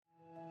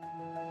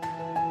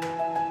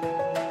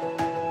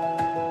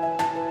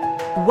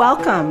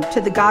Welcome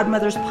to the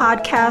Godmothers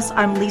Podcast.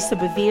 I'm Lisa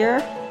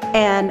Bevere,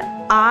 and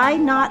I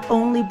not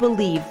only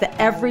believe that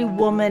every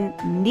woman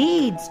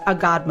needs a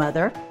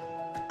godmother,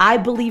 I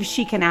believe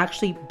she can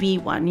actually be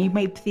one. You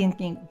may be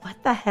thinking, what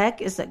the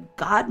heck is a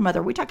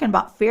godmother? Are we talking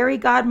about fairy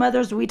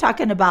godmothers? Are we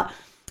talking about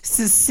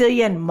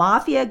Sicilian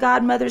mafia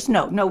godmothers?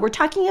 No, we're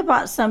talking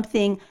about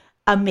something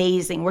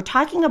amazing. We're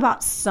talking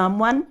about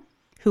someone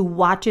who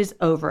watches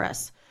over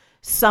us,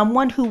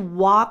 someone who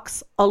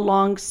walks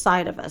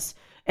alongside of us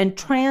and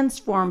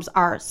transforms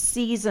our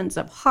seasons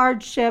of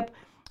hardship,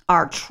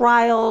 our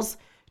trials,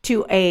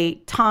 to a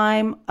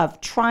time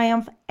of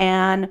triumph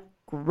and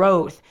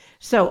growth.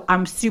 So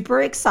I'm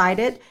super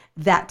excited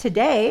that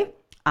today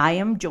I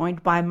am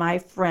joined by my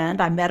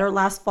friend. I met her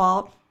last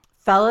fall,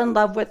 fell in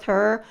love with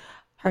her.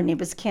 Her name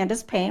is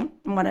Candace Payne.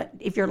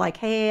 If you're like,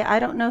 hey, I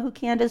don't know who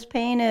Candace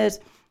Payne is,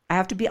 I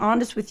have to be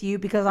honest with you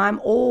because I'm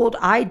old.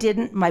 I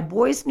didn't. My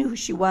boys knew who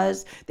she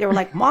was. They were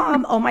like,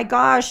 Mom, oh my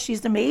gosh,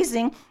 she's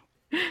amazing.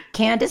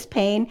 Candace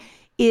Payne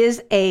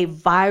is a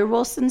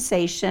viral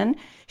sensation.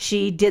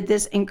 She did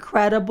this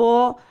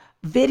incredible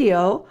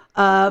video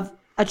of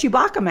a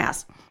Chewbacca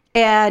mask,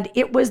 and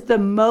it was the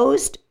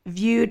most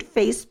viewed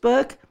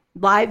Facebook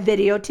live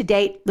video to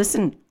date.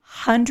 Listen,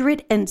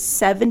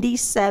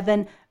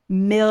 177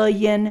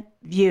 million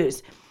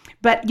views.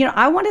 But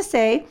I want to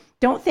say,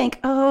 don't think,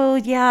 oh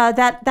yeah,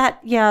 that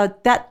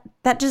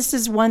just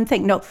is one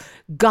thing. No,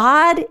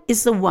 God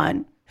is the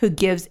one who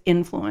gives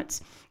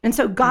influence. And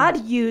so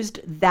God used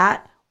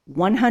that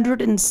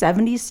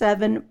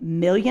 177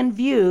 million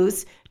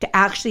views to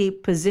actually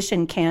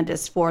position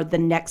Candace for the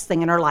next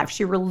thing in her life.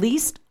 She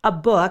released a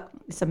book.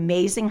 It's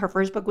amazing. Her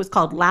first book was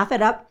called Laugh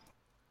It Up,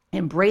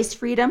 Embrace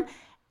Freedom,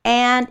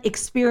 and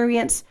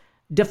Experience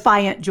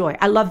Defiant Joy.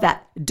 I love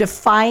that.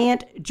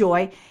 Defiant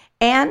Joy.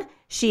 And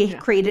she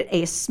created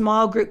a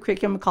small group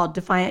curriculum called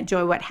Defiant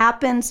Joy, What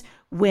Happens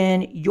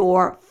When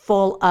You're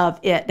Full of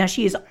It. Now,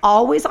 she is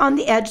always on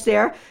the edge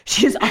there.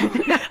 She's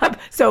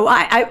so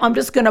I'm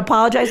just going to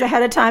apologize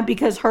ahead of time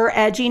because her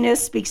edginess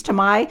speaks to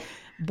my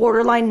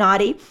borderline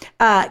naughty.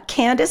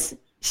 Candace,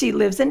 she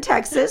lives in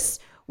Texas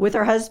with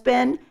her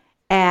husband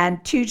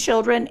and 2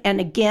 children, and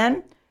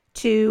again,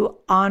 2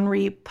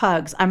 ornery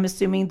pugs. I'm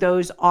assuming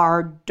those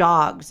are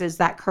dogs. Is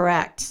that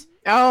correct?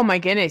 Oh, my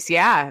goodness.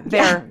 Yeah.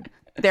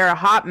 They're a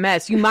hot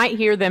mess. You might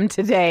hear them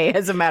today,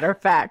 as a matter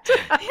of fact.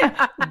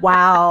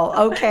 Wow.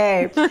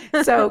 Okay.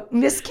 So,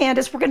 Miss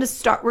Candace, we're going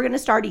to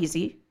start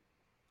easy,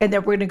 and then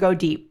we're going to go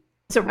deep.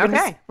 So we're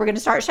going to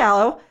start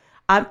shallow.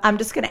 I'm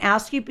just going to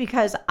ask you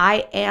because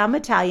I am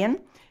Italian.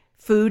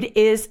 Food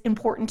is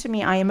important to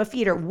me. I am a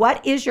feeder.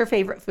 What is your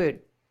favorite food?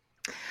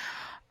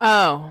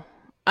 Oh,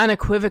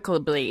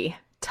 unequivocally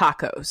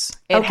tacos.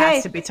 It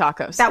has to be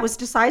tacos. That was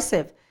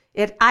decisive.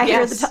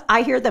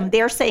 I hear them.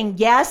 They're saying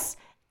yes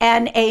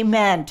and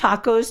amen.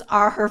 Tacos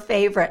are her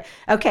favorite.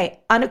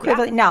 Okay,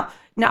 unequivocally. Yeah.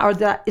 Now,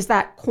 is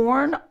that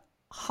corn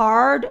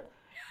hard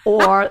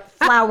or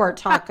flour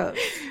tacos?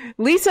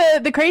 Lisa,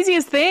 the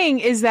craziest thing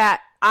is that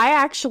I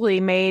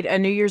actually made a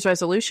New Year's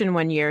resolution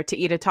one year to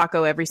eat a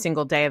taco every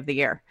single day of the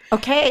year.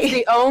 Okay. It's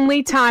the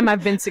only time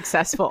I've been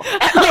successful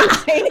at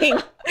maintaining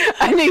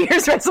a New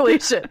Year's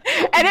resolution.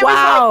 And it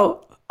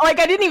was like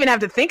I didn't even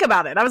have to think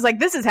about it. I was like,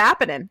 this is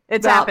happening.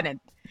 It's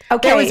happening.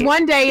 Okay. There was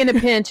one day in a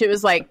pinch, it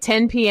was like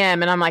 10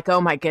 p.m. and I'm like,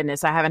 oh my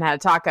goodness, I haven't had a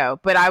taco.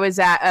 But I was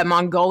at a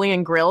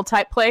Mongolian grill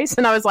type place.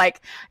 And I was like,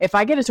 if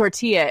I get a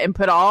tortilla and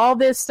put all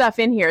this stuff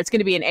in here, it's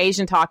going to be an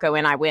Asian taco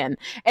and I win.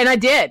 And I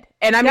did.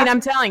 And I mean, I'm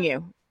telling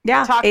you,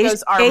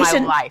 tacos are my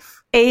life.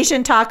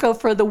 Asian taco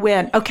for the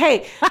win.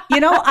 Okay.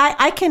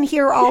 I can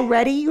hear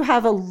already you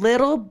have a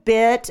little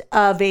bit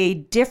of a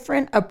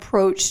different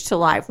approach to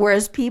life.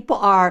 Whereas people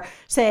are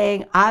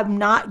saying, I'm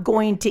not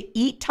going to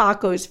eat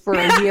tacos for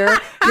a year.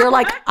 You're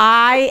like,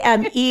 I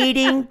am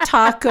eating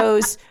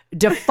tacos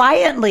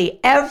defiantly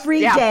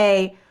every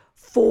day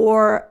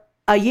for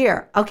a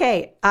year.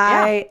 Okay.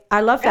 I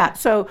love that.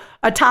 So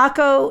a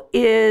taco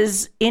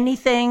is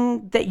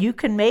anything that you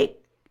can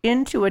make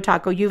into a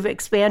taco. You've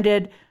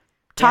expanded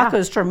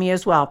tacos for me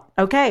as well.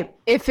 Okay.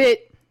 If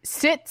it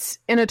sits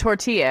in a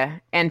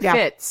tortilla and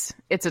fits,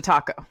 it's a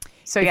taco.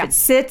 So if it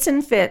sits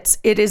and fits,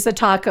 it is a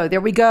taco.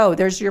 There we go.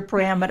 There's your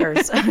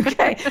parameters.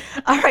 Okay.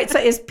 All right. So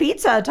is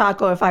pizza a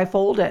taco if I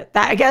fold it?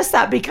 I guess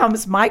that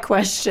becomes my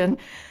question.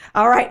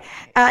 All right.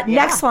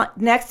 Next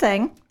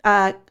thing.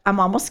 I'm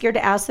almost scared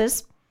to ask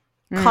this.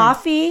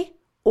 Coffee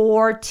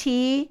or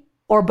tea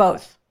or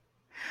both?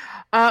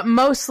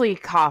 Mostly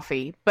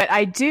coffee, but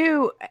I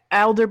do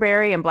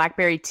elderberry and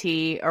blackberry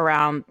tea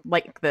around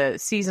like the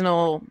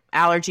seasonal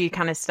allergy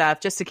kind of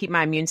stuff just to keep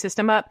my immune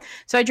system up.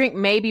 So I drink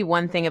maybe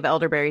 1 thing of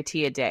elderberry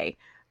tea a day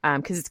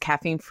because it's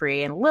caffeine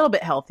free and a little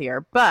bit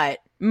healthier, but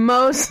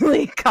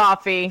mostly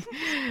coffee.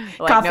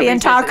 Coffee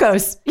and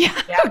tacos.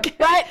 Yeah. Okay.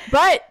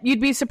 But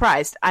you'd be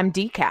surprised. I'm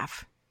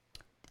decaf.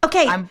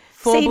 Okay. I'm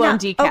full-blown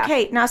decaf.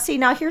 Okay.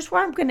 Now here's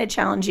where I'm going to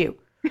challenge you.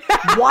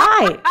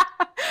 Why?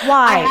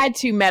 Why? I had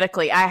to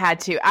medically. I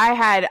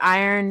had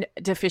iron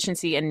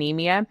deficiency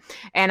anemia,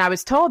 and I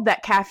was told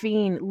that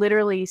caffeine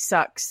literally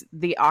sucks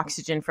the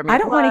oxygen from your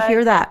blood. I don't want to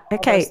hear that.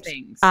 Okay.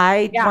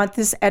 I want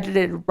this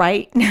edited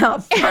right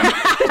now.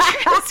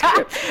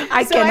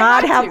 I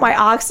cannot have my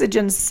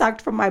oxygen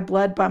sucked from my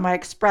blood by my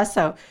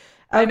espresso.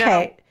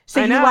 Okay.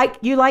 So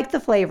you like the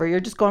flavor. You're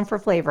just going for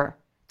flavor.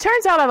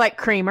 Turns out I like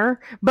creamer,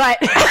 but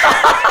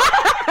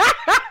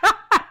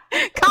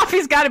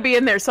coffee's got to be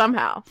in there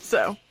somehow.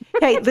 So,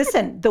 hey,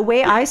 listen, the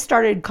way I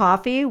started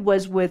coffee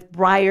was with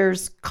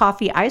Breyer's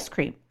coffee ice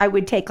cream. I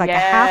would take like a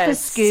half a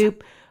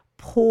scoop,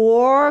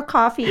 pour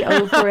coffee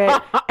over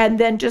it, and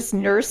then just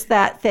nurse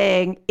that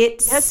thing.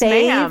 It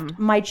saved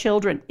my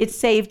children. It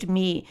saved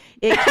me.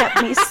 It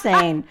kept me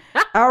sane.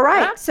 All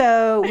right.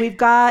 So we've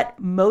got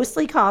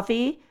mostly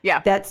coffee.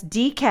 Yeah. That's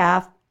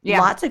decaf,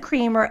 lots of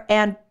creamer,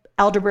 and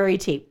elderberry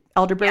tea.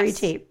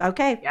 Tea.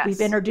 Okay. Yes.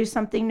 We've introduced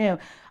something new.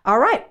 All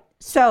right.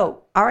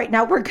 So,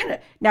 now we're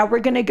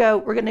gonna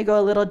go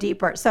a little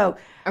deeper. So,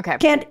 okay,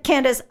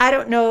 Candace, I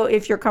don't know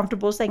if you're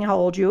comfortable saying how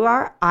old you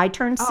are. I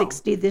turned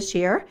 60 this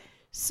year.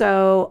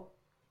 So,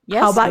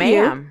 how about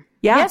you?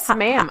 Yeah. Yes,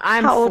 ma'am.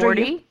 I'm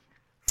 40.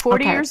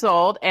 40 years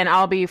old, and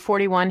I'll be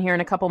 41 here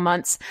in a couple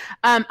months.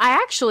 I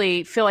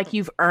actually feel like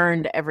you've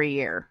earned every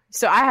year.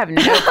 So I have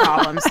no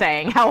problem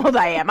saying how old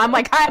I am. I'm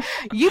like,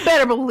 you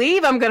better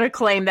believe I'm going to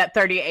claim that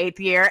 38th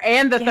year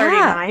and the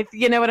 39th.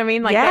 You know what I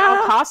mean? Like,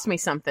 that'll cost me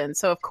something.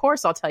 So, of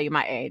course, I'll tell you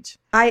my age.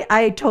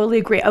 I totally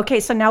agree. Okay,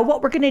 so now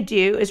what we're going to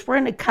do is we're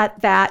going to cut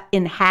that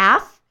in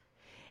half,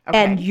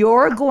 and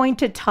you're going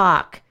to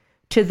talk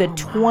to the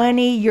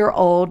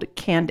 20-year-old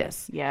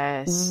Candace.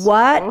 Yes.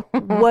 What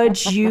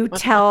would you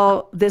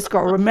tell this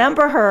girl?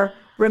 Remember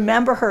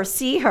her,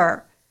 see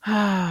her.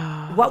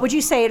 What would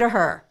you say to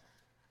her?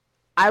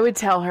 I would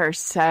tell her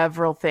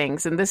several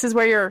things. And this is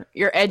where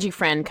your edgy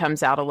friend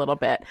comes out a little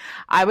bit.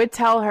 I would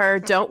tell her,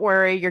 don't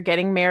worry, you're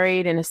getting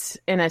married in a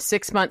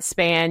 6-month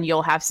span.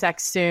 You'll have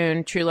sex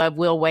soon. True love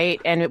will wait,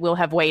 and it will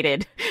have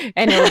waited,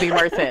 and it will be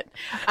worth it.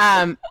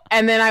 And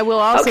then I will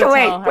also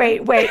tell her.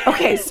 Wait.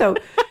 Okay,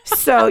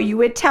 so you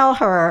would tell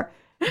her,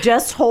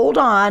 just hold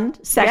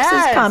on. Sex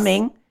is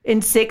coming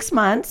in 6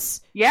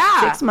 months.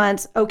 Yeah. 6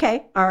 months.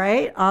 Okay. All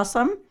right.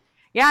 Awesome.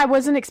 Yeah, I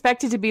wasn't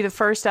expected to be the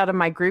first out of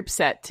my group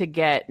set to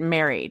get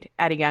married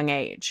at a young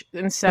age.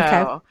 And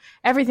so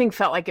everything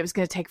felt like it was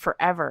going to take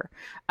forever.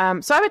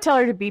 So I would tell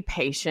her to be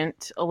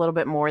patient a little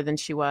bit more than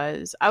she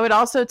was. I would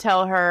also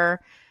tell her,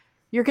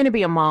 you're going to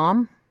be a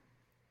mom.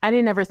 I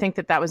didn't ever think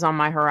that was on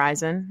my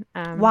horizon.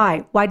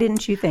 Why? Why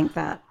didn't you think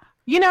that?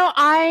 You know,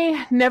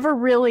 I never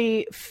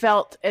really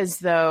felt as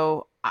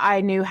though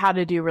I knew how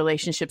to do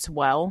relationships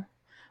well.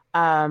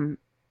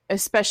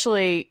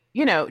 Especially,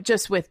 you know,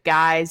 just with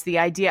guys, the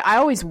idea, I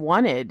always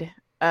wanted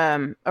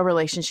a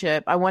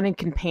relationship. I wanted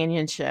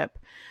companionship,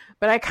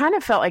 but I kind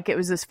of felt like it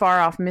was this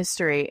far off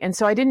mystery. And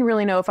so I didn't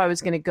really know if I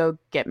was going to go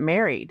get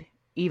married,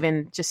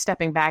 even just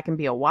stepping back and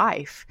be a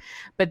wife.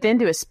 But then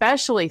to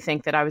especially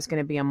think that I was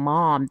going to be a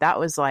mom, that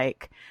was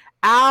like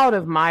out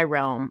of my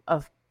realm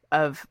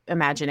of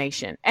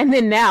imagination. And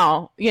then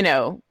now, you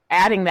know,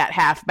 adding that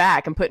half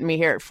back and putting me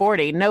here at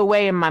 40, no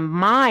way in my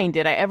mind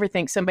did I ever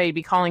think somebody would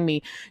be calling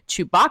me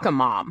Chewbacca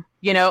Mom,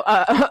 you know,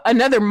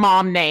 another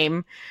mom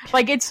name.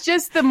 Like, it's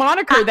just the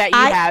moniker that you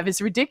have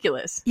is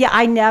ridiculous. Yeah,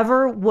 I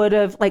never would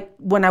have, like,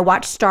 when I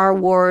watched Star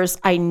Wars,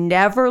 I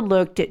never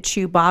looked at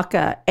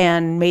Chewbacca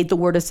and made the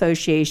word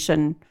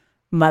association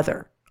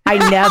mother. I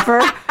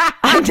never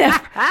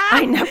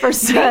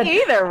said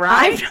me either,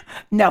 right?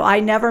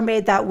 I never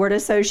made that word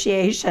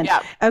association.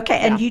 Yep. Okay,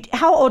 and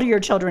how old are your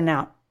children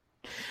now?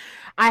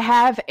 I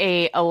have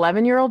a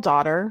 11-year-old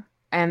daughter,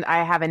 and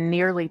I have a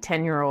nearly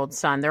 10-year-old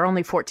son. They're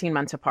only 14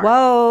 months apart.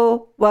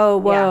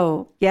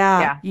 Whoa.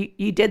 Yeah.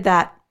 You did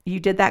that. You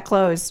did that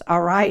close.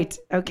 All right.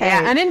 Okay.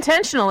 Yeah,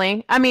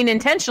 unintentionally. I mean,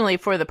 intentionally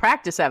for the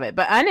practice of it,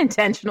 but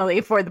unintentionally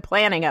for the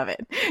planning of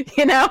it,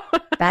 you know?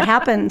 That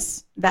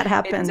happens.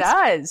 It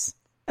does.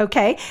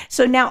 Okay.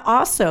 So now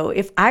also,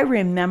 if I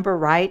remember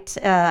right,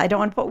 I don't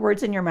want to put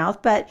words in your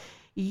mouth, but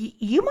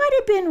you might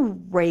have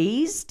been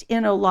raised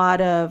in a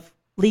lot of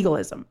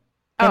legalism.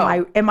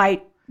 Am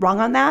I wrong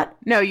on that?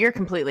 No, you're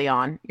completely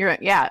on.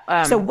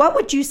 So what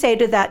would you say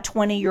to that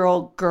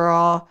 20-year-old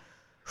girl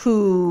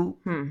who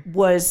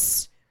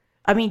was,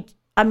 I mean,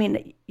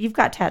 you've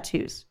got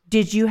tattoos.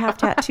 Did you have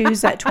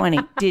tattoos at 20?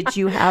 Did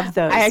you have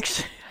those? I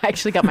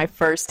actually got my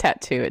first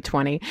tattoo at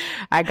 20.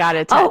 I got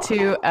a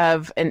tattoo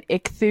of an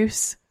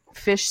ichthus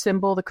fish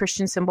symbol, the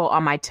Christian symbol,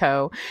 on my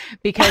toe,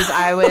 because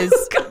I was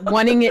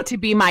wanting it to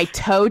be my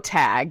toe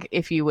tag,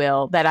 if you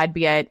will, that I'd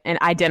be and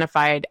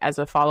identified as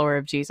a follower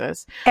of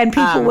Jesus. And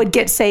people would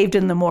get saved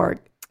in the morgue.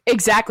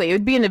 Exactly. It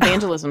would be an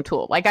evangelism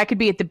tool. Like, I could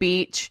be at the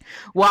beach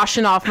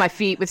washing off my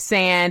feet with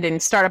sand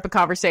and start up a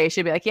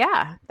conversation. Be like,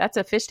 yeah, that's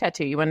a fish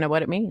tattoo. You want to know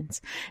what it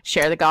means?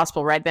 Share the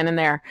gospel right then and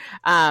there.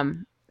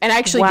 And I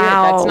actually did.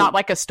 That's not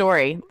like a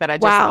story that I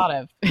just thought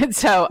of.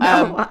 So,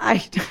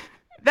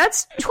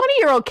 That's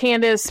 20-year-old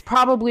Candace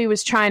probably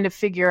was trying to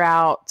figure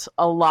out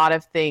a lot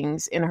of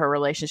things in her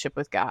relationship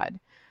with God.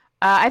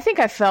 I think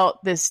I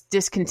felt this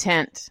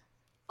discontent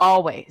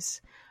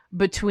always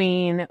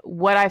between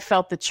what I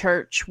felt the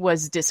church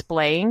was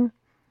displaying,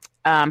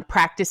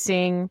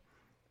 practicing,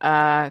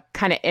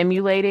 kind of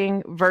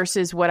emulating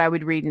versus what I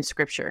would read in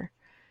scripture.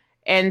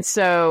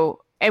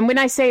 And when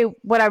I say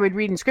what I would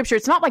read in scripture,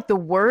 it's not like the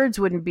words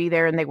wouldn't be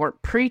there and they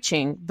weren't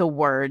preaching the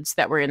words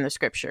that were in the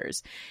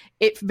scriptures.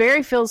 It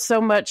very feels so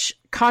much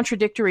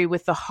contradictory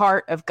with the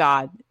heart of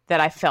God that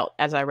I felt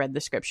as I read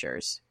the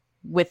scriptures,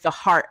 with the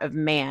heart of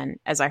man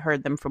as I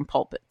heard them from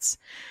pulpits.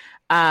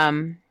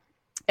 And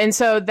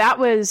so that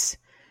was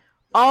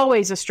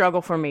always a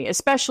struggle for me,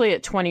 especially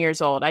at 20 years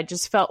old. I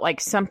just felt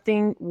like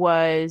something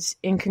was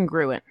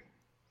incongruent.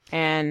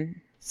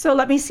 And so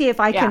let me see if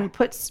I can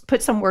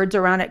put some words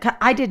around it.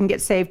 I didn't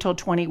get saved till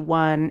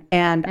 21,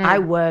 and I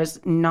was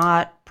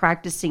not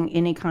practicing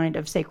any kind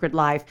of sacred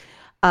life.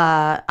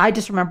 I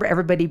just remember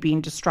everybody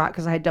being distraught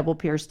because I had double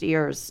pierced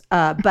ears.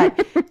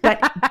 But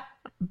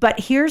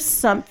here's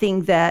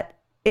something that,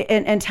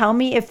 and tell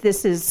me if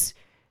this is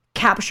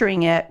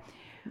capturing it.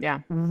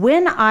 Yeah.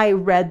 When I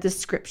read the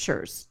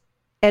scriptures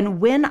and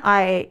when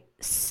I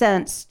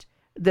sensed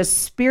the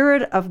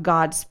Spirit of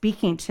God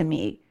speaking to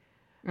me,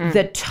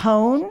 the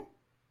tone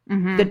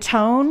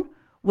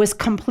was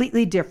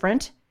completely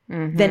different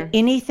than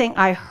anything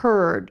I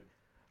heard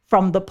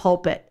from the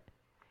pulpit.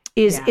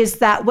 Is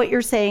that what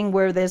you're saying,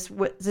 where this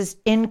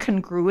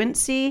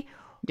incongruency?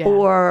 Yeah.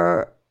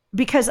 Or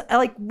because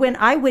like when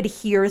I would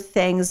hear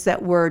things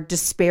that were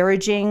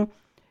disparaging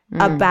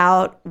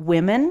about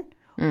women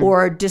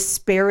or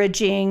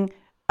disparaging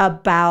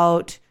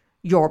about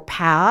your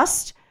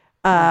past,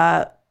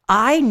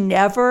 I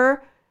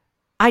never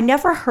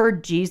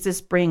heard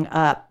Jesus bring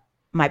up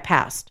my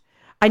past.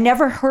 I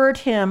never heard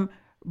him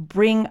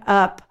bring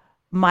up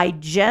my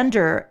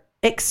gender,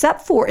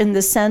 except for in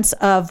the sense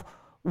of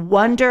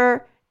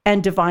wonder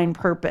and divine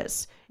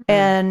purpose.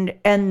 And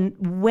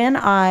when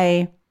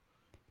I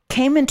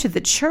came into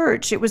the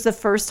church, it was the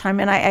first time,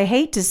 and I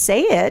hate to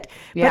say it,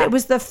 but it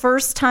was the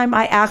first time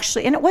I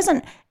actually, and it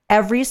wasn't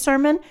every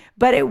sermon,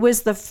 but it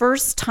was the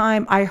first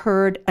time I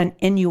heard an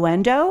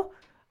innuendo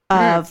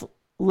of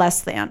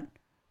less than,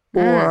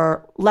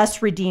 or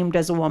less redeemed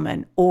as a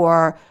woman,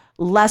 or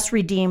less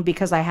redeemed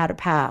because I had a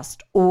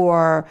past,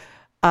 or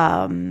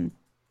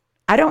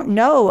I don't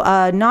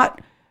know,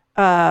 not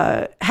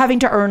having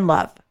to earn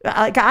love.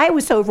 Like I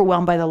was so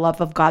overwhelmed by the love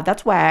of God.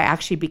 That's why I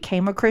actually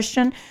became a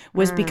Christian,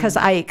 was because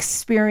I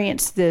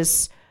experienced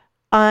this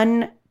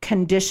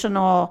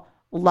unconditional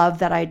love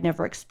that I'd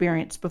never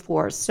experienced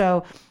before.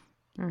 So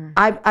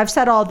I've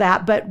said all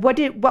that, but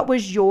what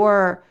was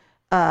your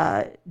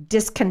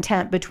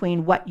discontent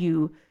between what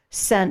you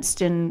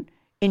sensed in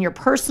your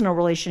personal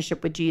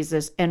relationship with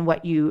Jesus and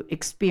what you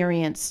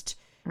experienced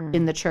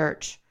in the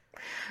church?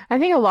 I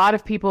think a lot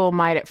of people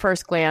might at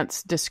first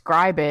glance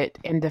describe it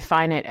and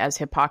define it as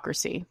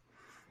hypocrisy.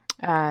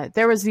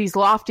 There was these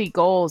lofty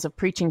goals of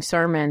preaching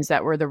sermons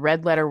that were the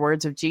red letter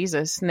words of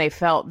Jesus, and they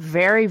felt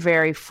very,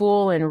 very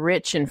full and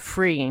rich and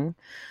freeing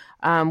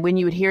when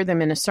you would hear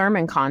them in a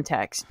sermon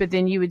context. But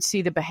then you would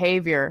see the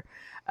behavior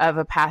of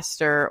a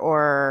pastor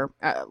or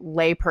a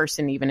lay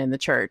person even in the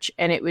church,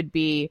 and it would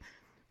be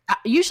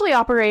usually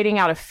operating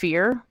out of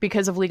fear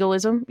because of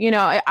legalism. You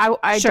know,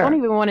 I Sure. don't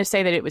even want to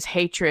say that it was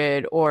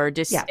hatred or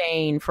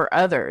disdain for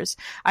others.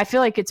 I feel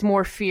like it's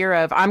more fear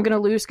of, I'm going to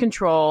lose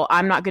control.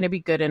 I'm not going to be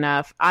good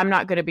enough. I'm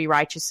not going to be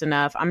righteous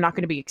enough. I'm not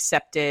going to be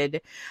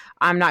accepted.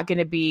 I'm not going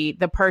to be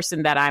the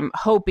person that I'm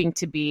hoping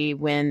to be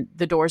when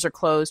the doors are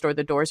closed or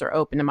the doors are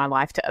open in my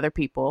life to other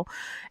people.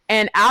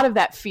 And out of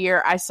that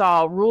fear, I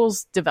saw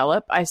rules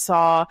develop. I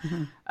saw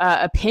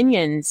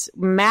opinions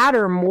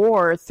matter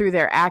more through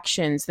their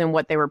actions than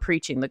what they were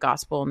preaching, the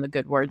gospel and the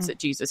good words that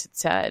Jesus had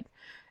said.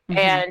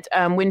 And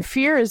when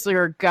fear is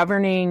your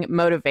governing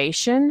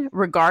motivation,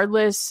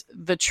 regardless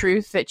the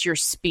truth that you're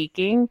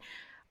speaking,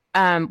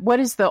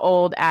 what is the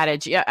old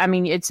adage? Yeah, I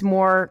mean, it's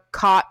more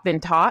caught than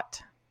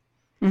taught.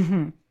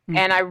 And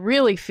I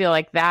really feel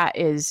like that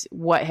is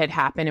what had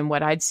happened and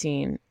what I'd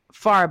seen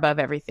far above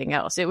everything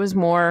else. It was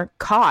more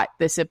caught,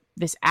 this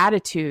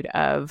attitude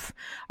of,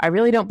 I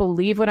really don't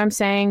believe what I'm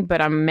saying, but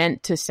I'm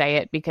meant to say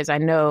it because I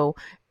know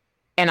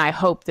and I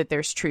hope that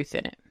there's truth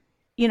in it.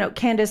 You know,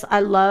 Candace, I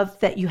love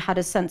that you had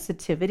a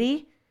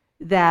sensitivity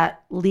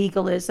that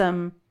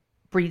legalism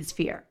breeds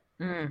fear.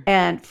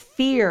 And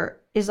fear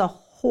is a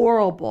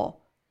horrible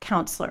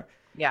counselor.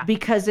 Yeah.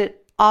 Because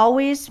it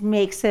always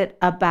makes it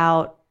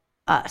about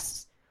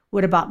us.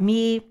 What about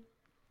me?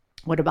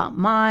 What about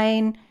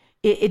mine?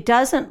 It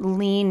doesn't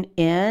lean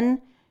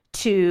in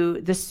to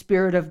the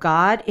Spirit of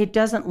God. It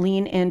doesn't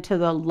lean into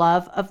the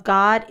love of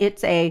God.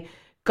 It's a,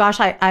 gosh,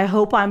 I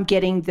hope I'm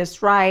getting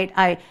this right.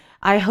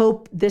 I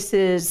hope this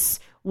is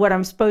what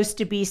I'm supposed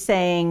to be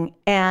saying.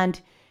 And,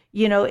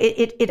 you know,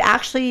 it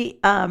actually,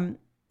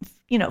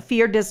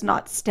 fear does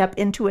not step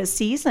into a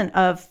season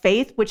of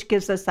faith, which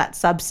gives us that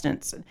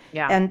substance.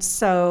 Yeah. And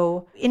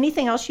so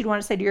anything else you'd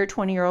want to say to your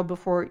 20-year-old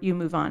before you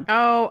move on?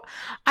 Oh,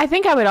 I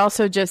think I would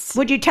also just...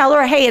 Would you tell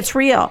her, hey, it's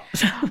real?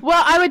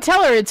 Well, I would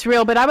tell her it's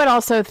real, but I would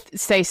also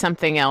say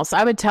something else.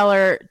 I would tell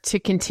her to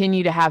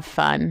continue to have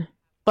fun.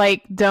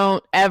 Like,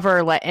 don't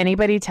ever let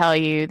anybody tell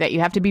you that you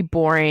have to be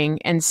boring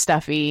and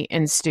stuffy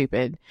and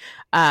stupid,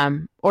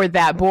 or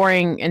that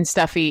boring and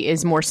stuffy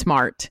is more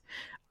smart.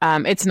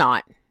 It's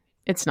not.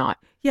 It's not.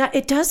 Yeah,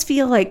 it does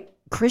feel like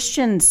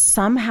Christians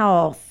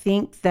somehow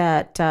think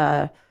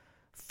that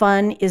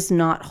fun is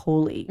not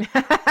holy.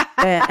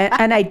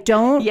 And I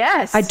don't,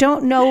 yes. I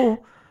don't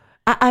know.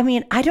 I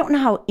mean, I don't know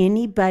how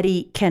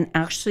anybody can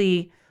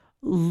actually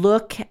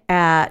look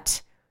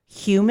at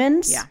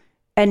humans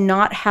and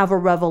not have a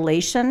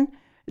revelation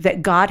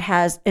that God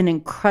has an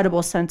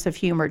incredible sense of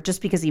humor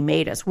just because he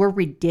made us. We're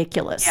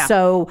ridiculous. Yeah.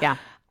 So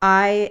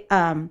I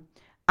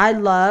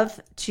love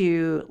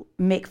to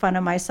make fun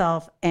of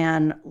myself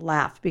and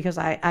laugh because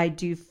I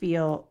do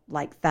feel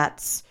like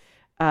that's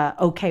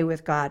okay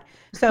with God.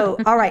 So,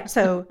 all right.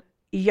 So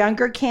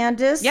younger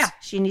Candace,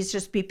 she needs to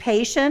just be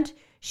patient.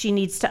 She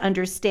needs to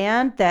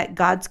understand that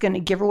God's going to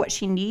give her what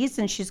she needs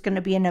and she's going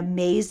to be an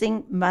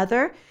amazing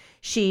mother.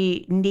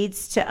 She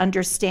needs to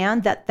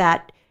understand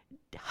that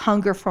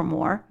hunger for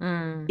more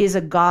is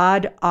a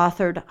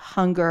God-authored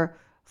hunger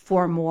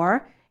for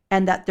more,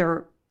 and that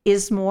there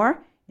is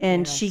more,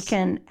 and she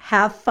can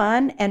have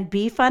fun and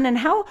be fun. And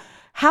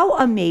how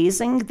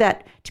amazing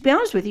that, to be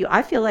honest with you,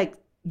 I feel like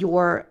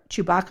your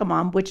Chewbacca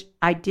mom, which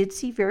I did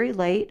see very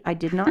late. I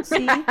did not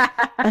see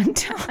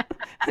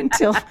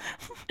until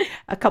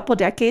a couple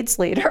decades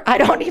later. I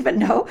don't even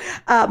know.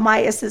 My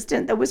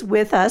assistant that was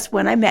with us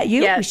when I met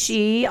you,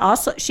 she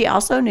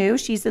also knew.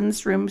 She's in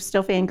this room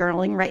still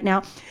fangirling right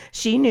now.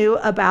 She knew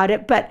about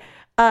it, but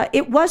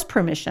it was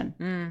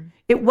permission.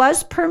 It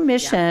was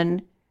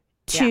permission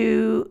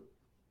to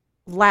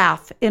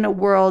laugh in a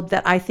world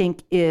that I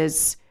think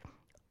is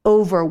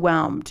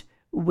overwhelmed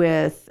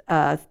with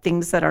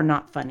things that are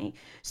not funny.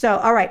 So,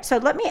 all right. So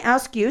let me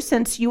ask you,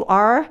 since you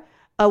are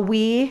a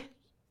wee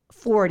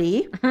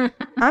 40,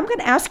 I'm going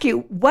to ask you,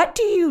 what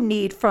do you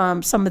need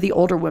from some of the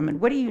older women?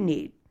 What do you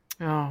need?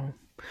 Oh,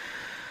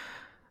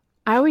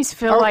 I always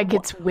feel like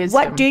it's wisdom.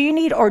 What do you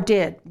need or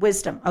did?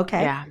 Wisdom.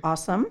 Okay. Yeah.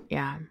 Awesome.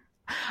 Yeah.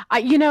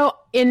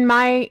 In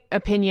my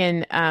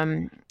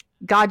opinion,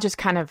 God just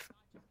kind of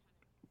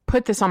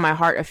put this on my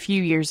heart a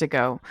few years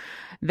ago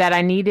that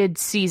I needed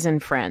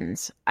seasoned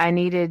friends. I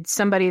needed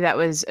somebody that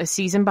was a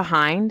season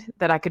behind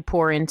that I could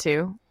pour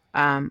into.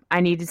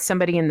 I needed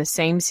somebody in the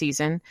same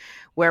season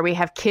where we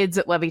have kids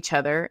that love each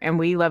other and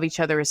we love each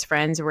other as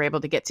friends and we're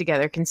able to get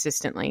together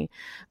consistently.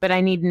 But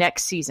I need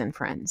next season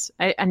friends.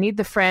 I need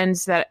the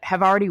friends that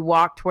have already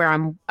walked where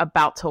I'm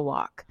about to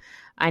walk.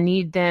 I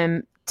need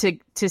them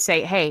to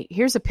say, hey,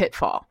 here's a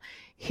pitfall.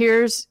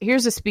 Here's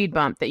a speed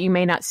bump that you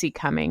may not see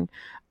coming.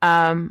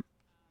 And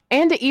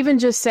to even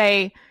just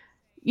say,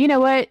 you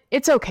know what?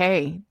 It's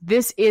okay.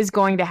 This is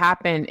going to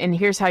happen. And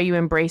here's how you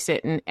embrace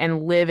it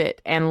and live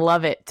it and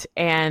love it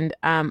and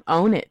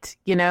own it.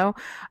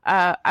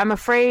 I'm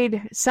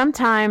afraid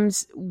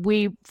sometimes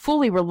we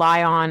fully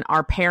rely on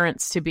our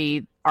parents to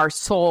be our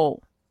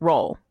sole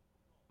role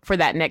for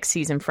that next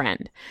season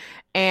friend.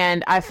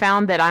 And I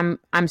found that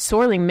I'm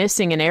sorely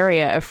missing an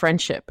area of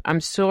friendship. I'm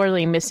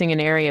sorely missing an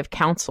area of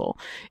counsel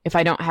if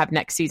I don't have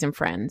next season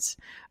friends.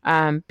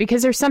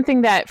 Because there's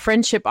something that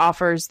friendship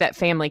offers that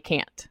family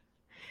can't.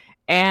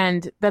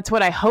 And that's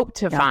what I hope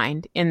to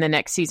find in the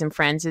next season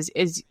friends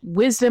is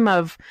wisdom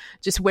of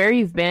just where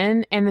you've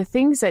been and the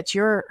things that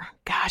you're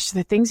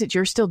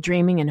still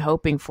dreaming and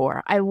hoping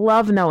for. I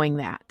love knowing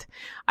that.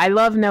 I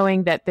love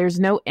knowing that there's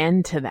no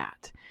end to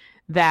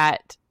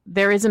that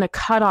there isn't a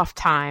cutoff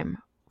time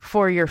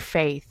for your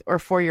faith or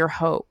for your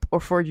hope or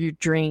for your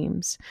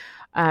dreams.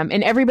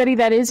 And everybody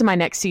that is my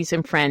next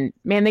season friend,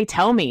 man, they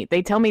tell me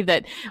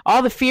that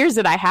all the fears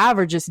that I have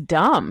are just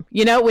dumb,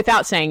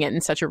 without saying it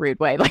in such a rude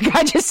way. Like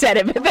I just said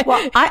it.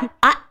 Well,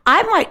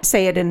 I might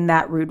say it in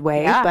that rude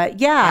way, but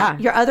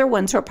your other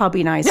ones are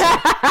probably nicer.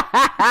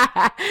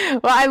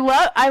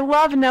 Well, I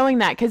love knowing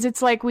that because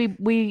it's like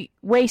we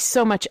waste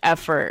so much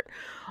effort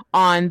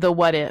on the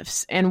what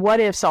ifs, and what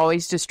ifs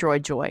always destroy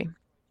joy.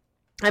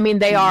 I mean,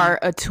 they are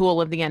a tool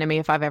of the enemy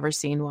if I've ever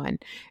seen one.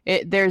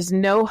 There's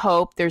no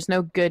hope. There's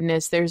no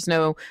goodness. There's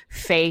no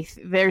faith.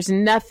 There's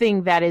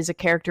nothing that is a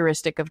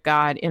characteristic of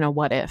God in a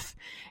what if.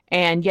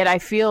 And yet I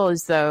feel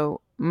as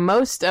though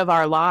most of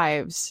our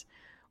lives,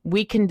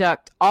 we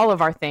conduct all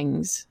of our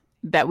things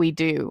that we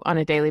do on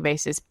a daily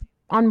basis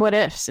on what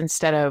ifs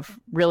instead of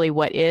really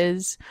what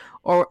is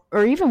or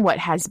even what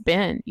has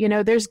been.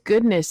 There's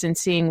goodness in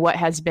seeing what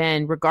has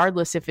been,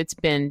 regardless if it's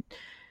been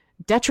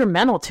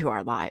detrimental to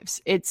our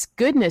lives. It's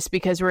goodness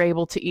because we're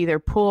able to either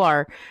pull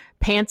our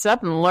pants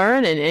up and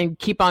learn and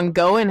keep on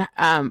going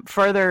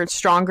further,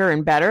 stronger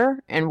and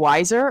better and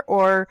wiser.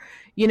 Or,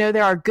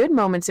 there are good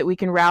moments that we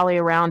can rally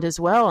around as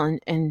well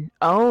and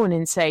own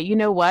and say, you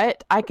know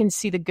what? I can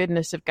see the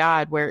goodness of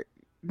God where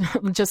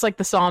just like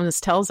the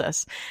psalmist tells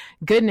us,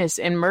 goodness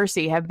and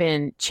mercy have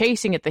been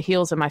chasing at the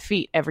heels of my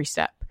feet every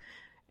step.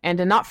 And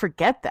to not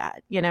forget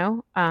that,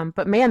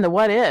 but man, the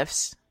what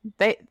ifs,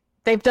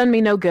 they've done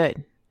me no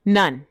good.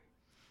 None.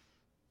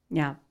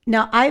 Yeah.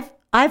 Now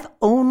I've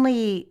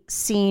only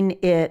seen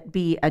it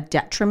be a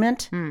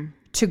detriment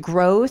to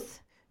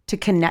growth, to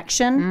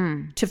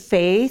connection, to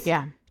faith,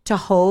 to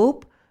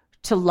hope,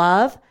 to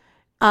love.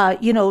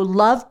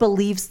 Love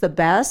believes the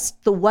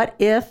best. The what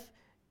if,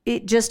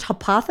 it just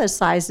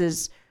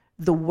hypothesizes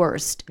the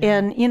worst. Yeah.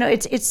 And,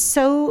 it's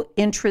so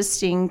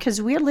interesting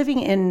because we're living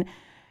in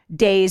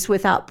days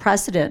without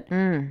precedent.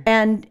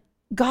 And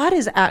God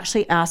is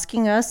actually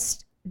asking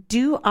us,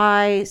 do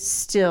I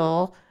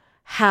still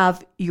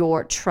have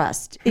your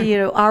trust?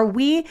 Are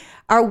we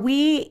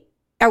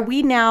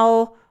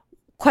now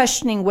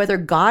questioning whether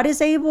God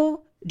is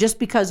able just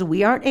because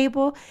we aren't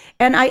able?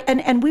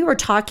 And we were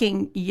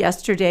talking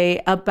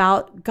yesterday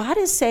about God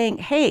is saying,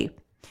 hey,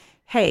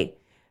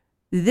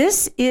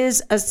 this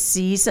is a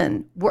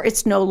season where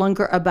it's no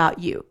longer about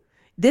you.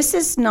 This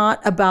is not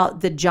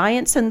about the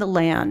giants in the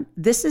land.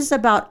 This is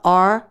about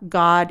our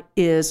God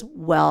is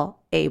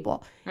well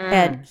able.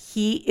 And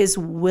he is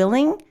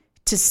willing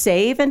to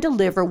save and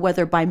deliver,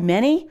 whether by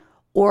many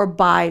or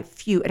by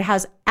few. It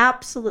has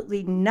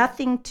absolutely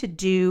nothing to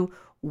do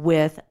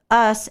with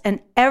us and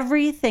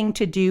everything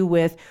to do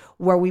with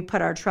where we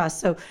put our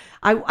trust. So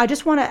I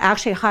just want to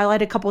actually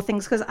highlight a couple of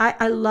things because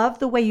I love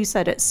the way you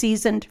said it.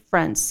 Seasoned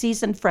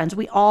friends.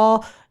 We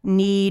all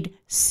need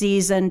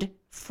seasoned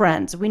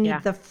friends. We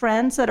need the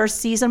friends that are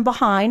seasoned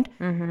behind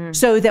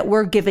so that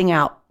we're giving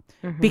out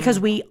because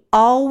we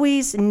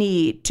always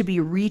need to be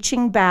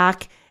reaching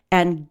back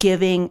and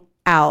giving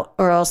out,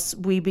 or else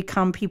we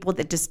become people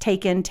that just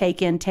take in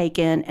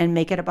and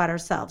make it about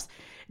ourselves.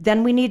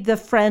 Then we need the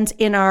friends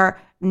in our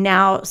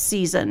now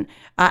season.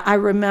 I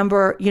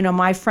remember,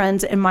 my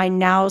friends in my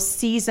now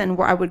season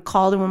where I would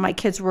call them when my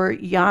kids were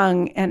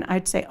young and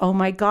I'd say, oh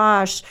my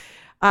gosh,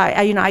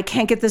 I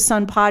can't get the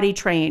son potty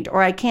trained,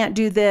 or I can't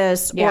do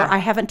this, or I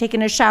haven't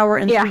taken a shower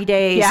in 3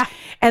 days. Yeah.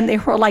 And they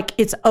were like,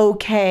 it's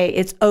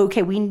okay.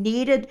 We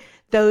needed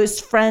those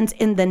friends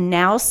in the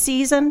now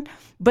season,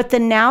 but the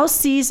now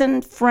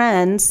season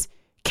friends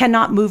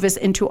cannot move us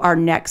into our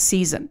next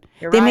season.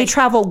 They may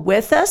travel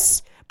with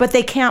us, but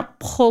they can't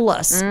pull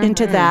us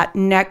into that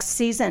next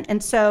season.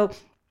 And so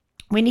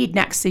we need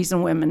next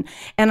season women.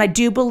 And I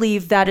do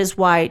believe that is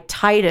why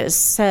Titus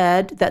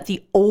said that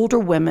the older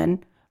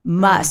women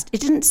must.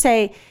 It didn't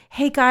say,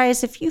 hey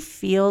guys, if you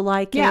feel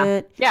like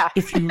it,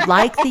 if you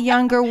like the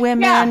younger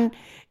women,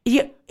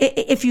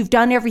 if you've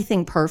done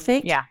everything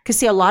perfect. Yeah. Because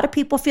see, a lot of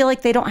people feel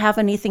like they don't have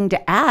anything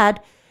to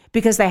add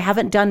because they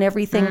haven't done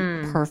everything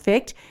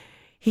perfect.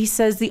 He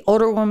says the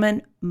older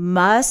woman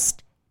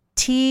must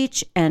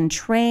teach and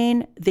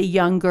train the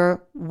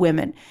younger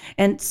women.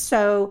 And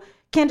so,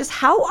 Candace,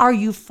 how are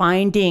you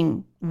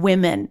finding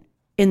women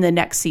in the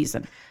next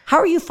season? How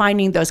are you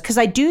finding those? Because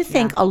I do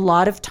think a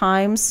lot of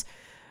times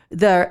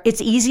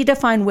it's easy to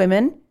find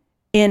women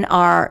in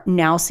our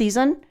now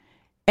season,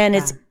 and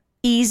it's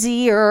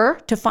easier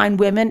to find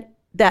women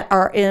that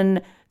are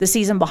in the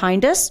season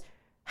behind us.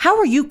 How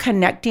are you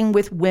connecting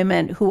with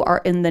women who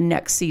are in the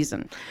next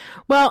season?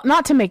 Well,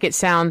 not to make it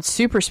sound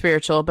super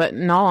spiritual, but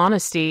in all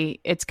honesty,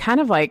 it's kind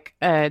of like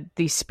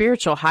these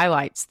spiritual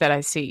highlights that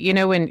I see.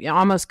 When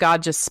almost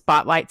God just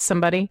spotlights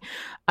somebody.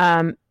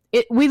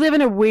 We live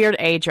in a weird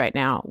age right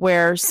now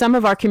where some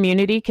of our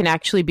community can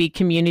actually be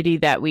community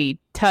that we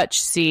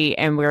touch, see,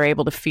 and we're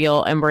able to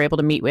feel and we're able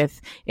to meet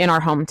with in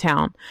our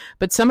hometown.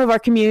 But some of our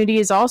community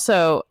is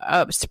also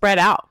spread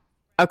out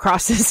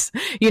across this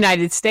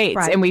United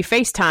States, and we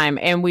FaceTime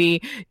and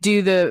we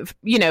do the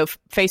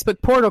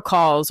Facebook portal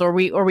calls, or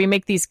we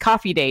make these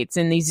coffee dates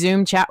in these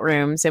Zoom chat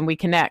rooms and we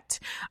connect.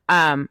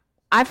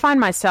 I find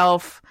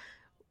myself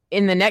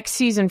in the next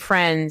season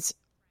friends.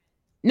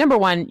 Number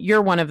one,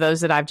 you're one of those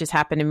that I've just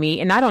happened to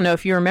meet, and I don't know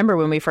if you remember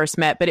when we first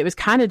met, but it was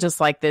kind of just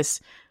like this.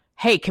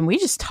 Hey, can we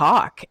just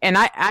talk? And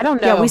I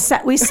don't know.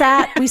 Yeah, we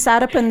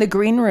sat up in the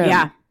green room.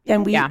 Yeah.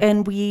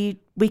 And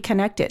we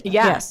connected.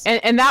 Yeah. Yes.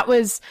 And that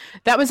was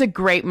a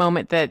great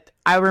moment that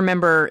I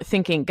remember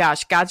thinking,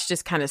 gosh, God's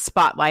just kind of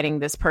spotlighting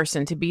this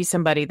person to be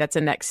somebody that's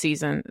a next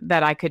season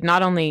that I could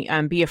not only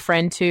be a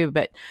friend to,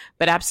 but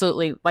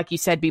absolutely, like you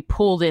said, be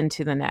pulled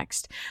into the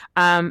next.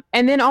 And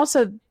then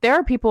also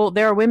there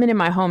are women in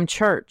my home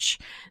church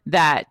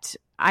that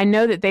I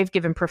know that they've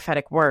given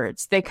prophetic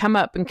words. They come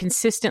up and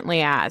consistently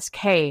ask,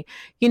 hey,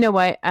 you know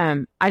what?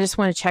 I just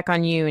want to check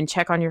on you and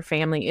check on your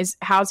family.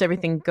 How's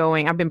everything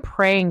going? I've been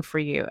praying for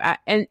you.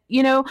 I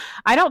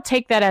don't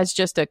take that as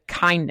just a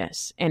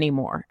kindness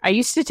anymore. I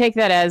used to take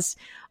that as,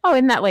 oh,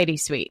 isn't that lady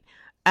sweet?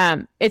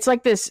 It's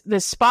like this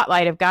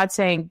spotlight of God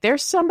saying,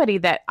 there's somebody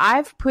that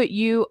I've put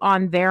you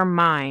on their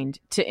mind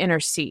to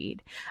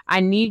intercede. I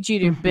need you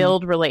to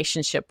build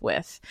relationship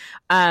with.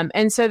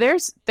 And so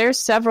there's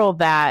several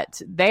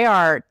that they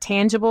are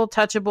tangible,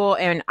 touchable,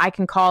 and I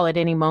can call at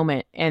any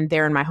moment and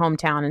they're in my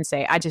hometown and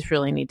say, I just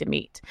really need to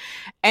meet.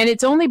 And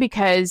it's only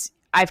because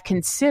I've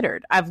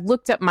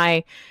looked up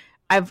my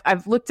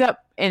I've looked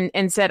up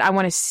and said, I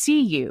want to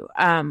see you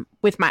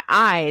with my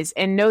eyes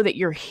and know that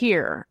you're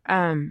here.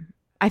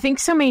 I think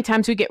so many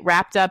times we get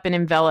wrapped up and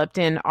enveloped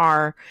in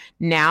our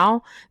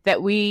now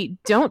that we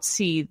don't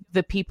see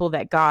the people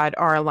that God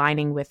are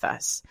aligning with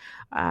us.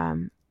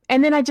 And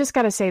then I just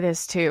got to say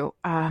this too.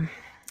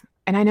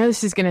 And I know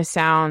this is going to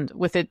sound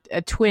with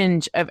a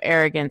twinge of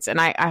arrogance,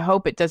 and I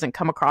hope it doesn't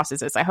come across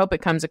as this. I hope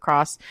it comes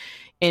across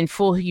in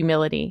full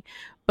humility.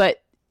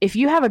 But if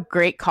you have a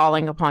great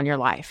calling upon your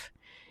life,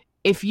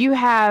 if you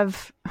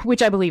have,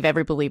 which I believe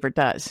every believer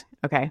does,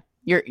 okay,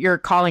 your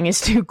calling is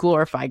to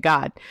glorify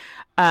God.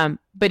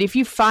 But if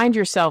you find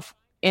yourself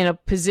in a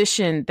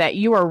position that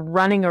you are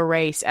running a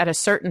race at a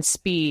certain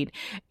speed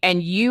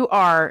and you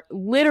are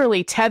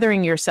literally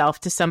tethering yourself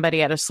to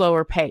somebody at a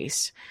slower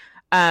pace,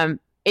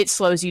 it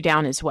slows you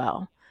down as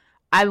well.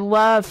 I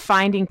love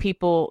finding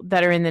people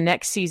that are in the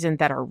next season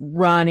that are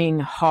running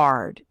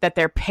hard, that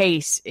their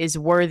pace is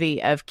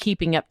worthy of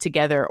keeping up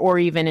together or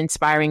even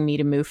inspiring me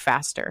to move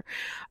faster.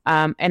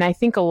 And I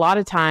think a lot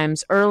of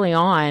times early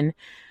on,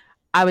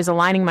 I was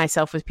aligning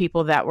myself with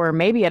people that were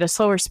maybe at a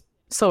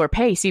slower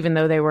pace, even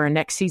though they were a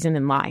next season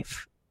in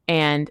life.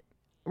 And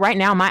right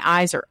now my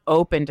eyes are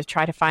open to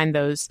try to find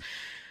those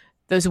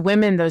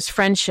women, those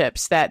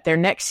friendships that they're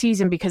next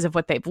season because of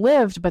what they've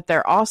lived, but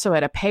they're also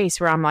at a pace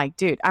where I'm like,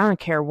 dude, I don't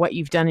care what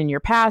you've done in your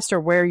past or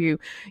where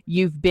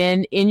you've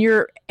been in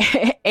your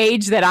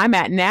age that I'm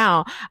at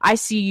now. I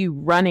see you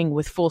running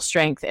with full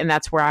strength, and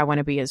that's where I want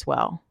to be as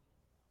well.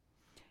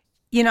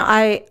 You know,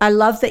 I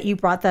love that you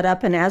brought that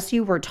up. And as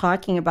you were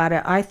talking about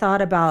it, I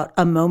thought about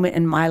a moment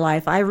in my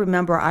life. I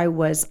remember I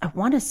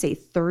want to say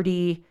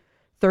 30,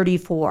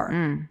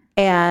 34.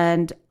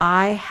 And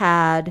I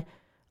had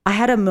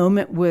a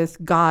moment with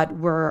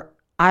God where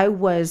I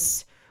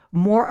was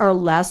more or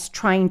less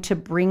trying to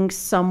bring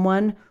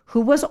someone who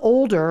was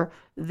older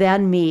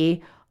than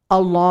me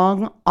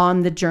along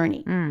on the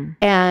journey.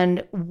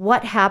 And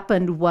what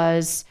happened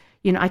was,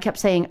 you know, I kept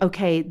saying,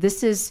 okay,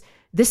 this is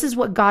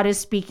what God is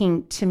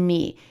speaking to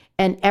me.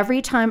 And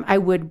every time I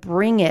would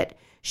bring it,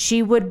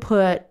 she would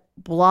put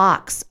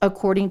blocks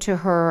according to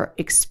her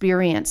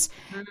experience.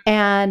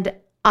 And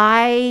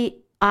I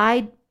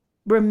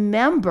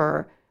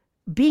remember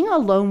being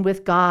alone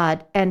with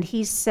God, and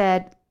he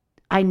said,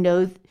 I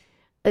know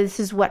this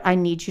is what I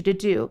need you to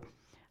do.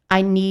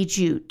 I need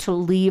you to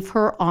leave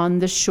her on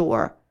the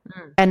shore,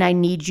 and I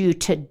need you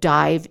to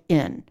dive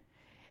in.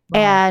 Wow.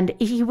 And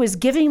he was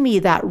giving me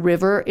that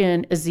river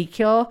in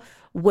Ezekiel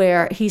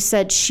where he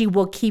said, she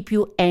will keep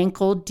you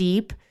ankle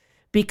deep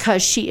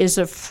because she is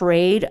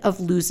afraid of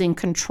losing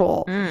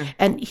control.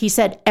 And he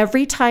said,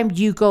 every time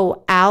you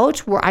go out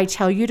where I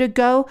tell you to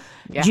go,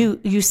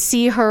 you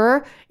see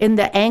her in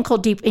the ankle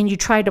deep and you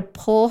try to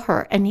pull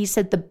her. And he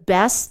said, the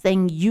best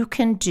thing you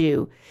can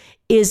do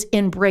is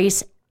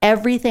embrace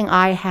everything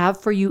I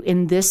have for you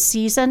in this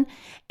season.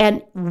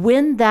 And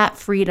when that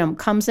freedom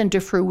comes into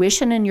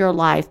fruition in your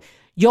life,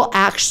 you'll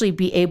actually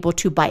be able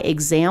to, by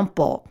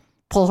example,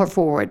 pull her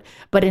forward.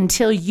 But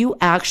until you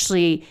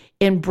actually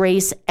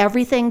embrace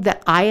everything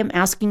that I am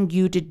asking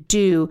you to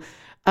do,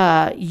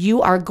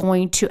 you are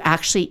going to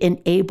actually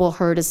enable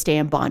her to stay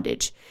in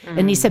bondage.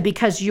 And he said,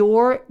 because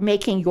you're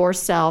making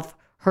yourself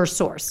her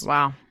source.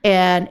 Wow.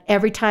 And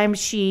every time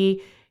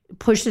she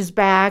pushes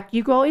back,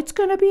 you go, it's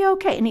going to be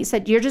okay. And he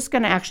said, you're just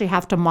going to actually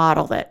have to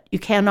model it. You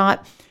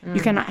cannot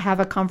have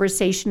a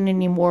conversation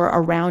anymore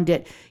around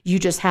it. You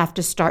just have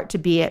to start to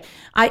be it.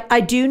 I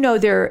do know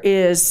there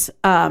is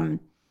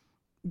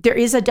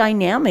a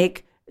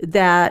dynamic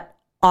that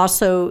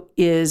also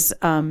is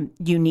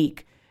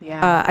unique.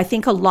 Yeah. I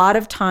think a lot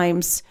of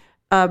times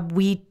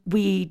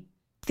we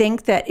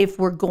think that if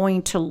we're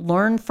going to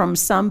learn from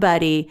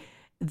somebody,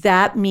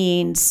 that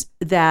means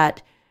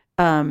that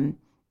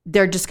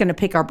they're just going to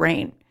pick our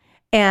brain.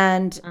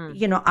 And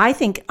you know, I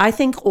think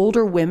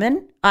older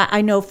women.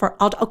 I know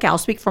I'll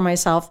speak for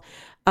myself.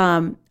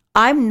 I'm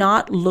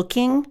not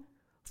looking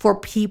for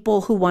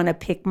people who want to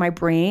pick my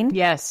brain.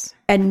 Yes.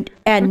 And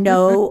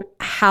know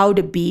how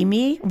to be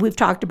me. We've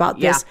talked about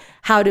this,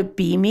 how to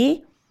be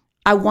me.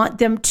 I want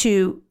them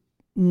to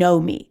know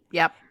me.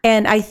 Yep.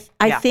 And I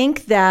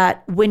think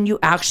that when you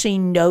actually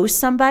know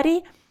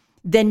somebody,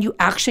 then you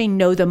actually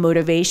know the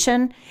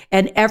motivation,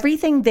 and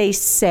everything they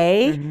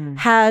say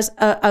has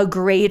a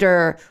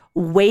greater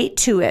weight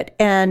to it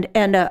and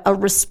a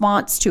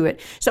response to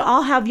it. So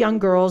I'll have young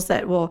girls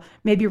that will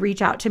maybe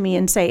reach out to me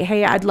and say,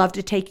 hey, I'd love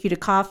to take you to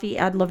coffee.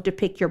 I'd love to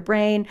pick your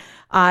brain.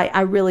 I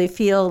really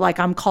feel like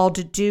I'm called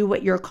to do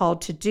what you're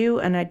called to do.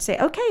 And I'd say,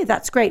 okay,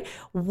 that's great.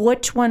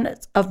 Which one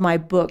of my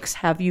books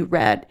have you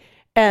read?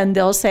 And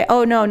they'll say,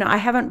 oh, no, I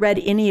haven't read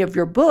any of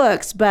your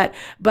books, but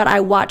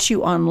I watch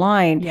you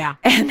online. Yeah.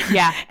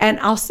 And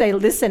I'll say,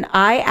 listen,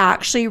 I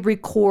actually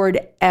record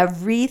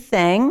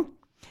everything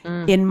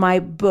in my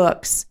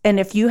books. And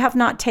if you have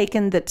not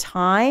taken the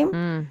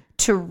time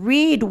to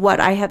read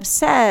what I have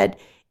said,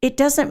 it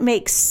doesn't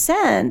make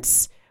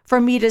sense for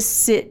me to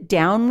sit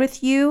down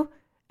with you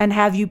and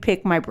have you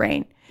pick my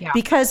brain. Yeah.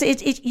 Because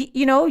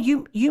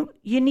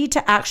you need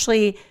to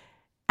actually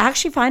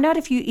actually find out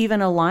if you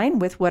even align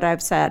with what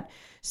I've said.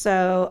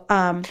 So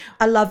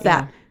I love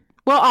that. Yeah.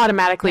 Well,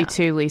 automatically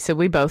too, Lisa,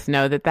 we both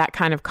know that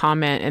kind of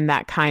comment and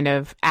that kind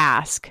of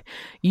ask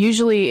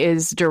usually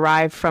is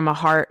derived from a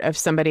heart of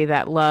somebody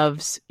that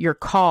loves your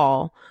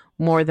call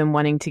more than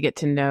wanting to get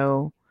to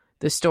know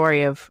the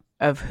story of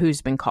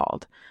who's been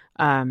called,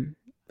 and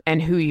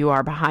who you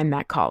are behind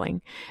that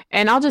calling.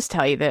 And I'll just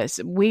tell you this,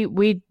 we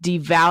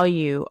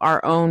devalue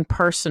our own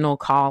personal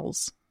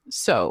calls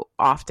so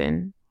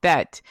often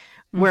that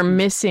we're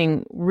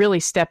missing really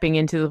stepping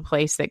into the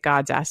place that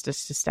God's asked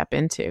us to step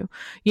into.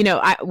 You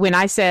know, when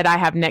I said I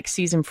have next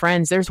season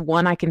friends, there's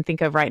one I can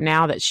think of right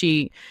now that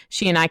she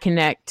and I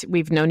connect.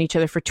 We've known each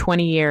other for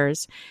 20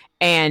 years.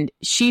 And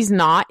she's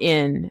not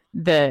in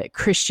the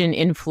Christian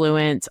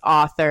influence,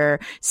 author,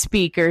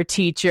 speaker,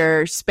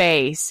 teacher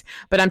space.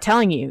 But I'm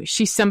telling you,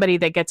 she's somebody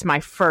that gets my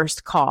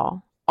first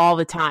call all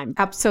the time.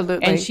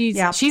 Absolutely. And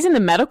she's in the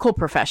medical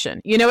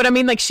profession. You know what I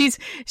mean? Like she's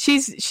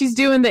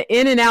doing the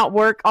in and out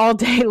work all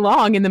day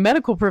long in the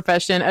medical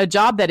profession, a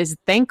job that is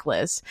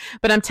thankless.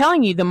 But I'm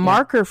telling you, the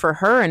marker for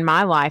her in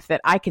my life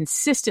that I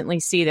consistently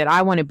see that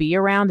I want to be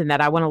around and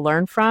that I want to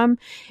learn from,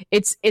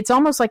 it's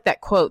almost like that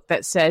quote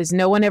that says,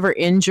 no one ever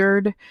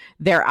injured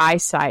their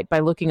eyesight by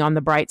looking on the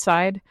bright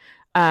side.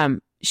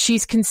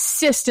 She's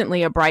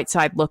consistently a bright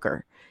side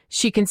looker.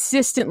 She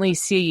consistently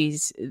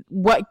sees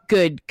what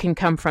good can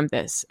come from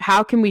this.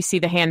 How can we see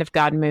the hand of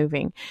God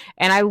moving?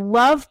 And I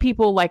love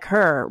people like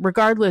her,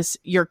 regardless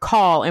your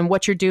call and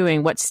what you're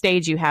doing, what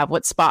stage you have,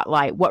 what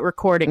spotlight, what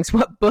recordings,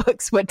 what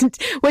books, what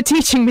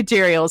teaching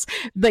materials.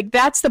 Like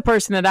that's the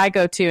person that I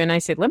go to and I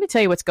say, let me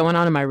tell you what's going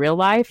on in my real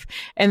life.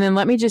 And then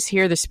let me just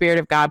hear the Spirit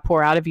of God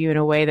pour out of you in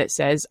a way that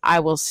says, I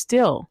will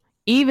still,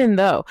 even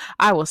though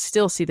I will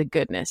still see the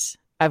goodness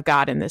of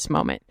God in this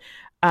moment.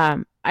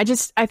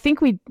 I think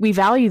we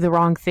value the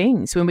wrong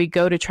things when we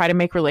go to try to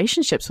make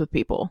relationships with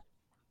people.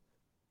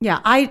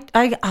 Yeah, I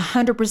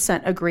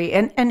 100% agree.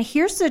 And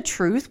here's the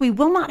truth. We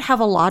will not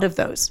have a lot of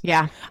those.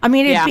 Yeah. I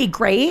mean, it'd be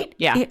great.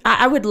 Yeah.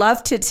 I would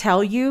love to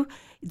tell you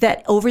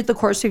that over the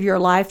course of your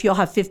life, you'll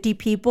have 50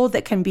 people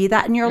that can be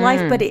that in your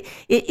life, but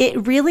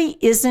it really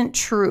isn't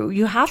true.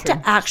 You have to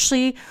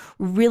actually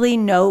really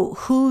know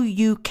who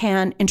you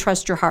can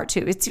entrust your heart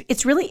to.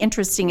 It's really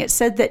interesting. It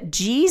said that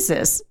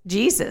Jesus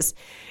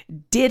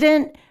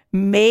didn't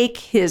make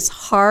his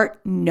heart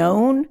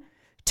known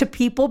to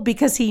people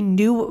because he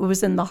knew what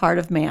was in the heart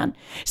of man.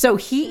 So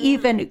he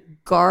even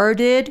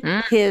guarded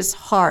his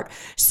heart.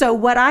 So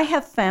what I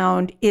have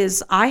found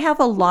is I have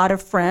a lot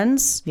of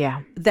friends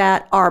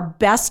that are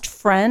best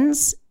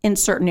friends in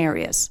certain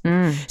areas.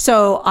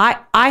 So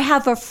I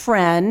have a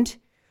friend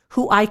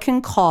who I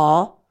can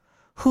call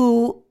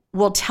who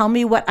will tell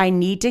me what I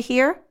need to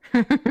hear,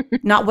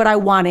 not what I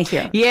want to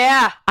hear.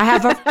 Yeah. I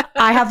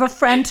have a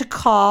friend to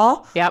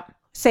call. Yep.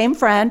 Same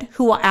friend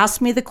who will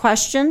ask me the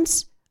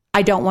questions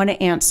I don't want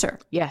to answer.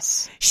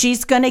 Yes.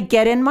 She's going to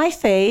get in my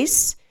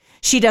face.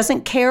 She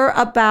doesn't care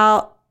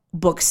about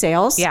book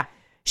sales. Yeah.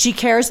 She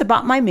cares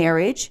about my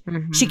marriage.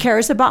 She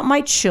cares about my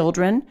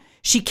children.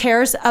 She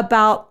cares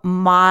about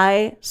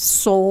my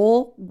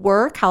soul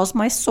work. How's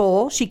my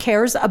soul? She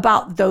cares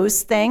about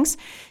those things.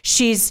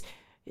 She's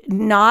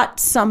not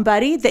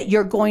somebody that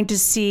you're going to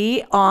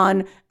see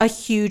on a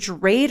huge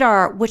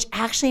radar, which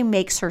actually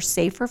makes her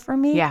safer for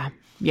me. Yeah.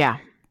 Yeah.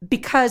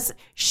 Because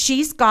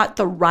she's got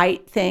the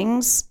right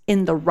things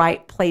in the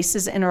right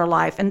places in her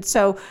life. And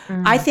so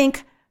I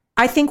think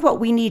what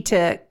we need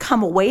to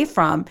come away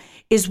from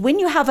is when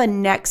you have a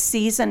next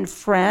season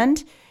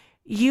friend,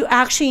 you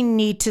actually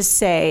need to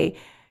say,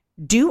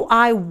 do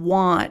I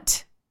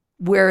want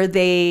where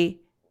they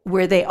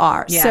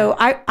are? Yeah. So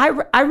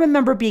I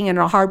remember being in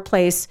a hard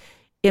place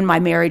in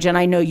my marriage, and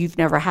I know you've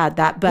never had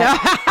that, but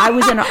I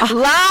was in a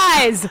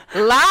lies.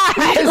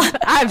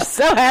 I've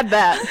so had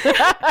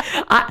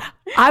that.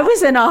 I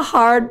was in a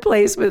hard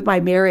place with my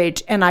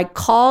marriage, and I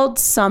called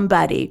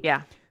somebody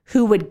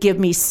who would give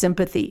me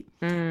sympathy.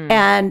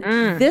 And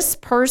this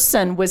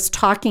person was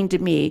talking to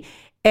me,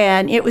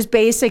 and it was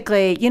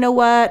basically, you know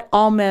what?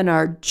 All men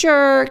are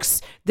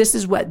jerks. This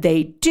is what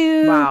they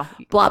do. Wow.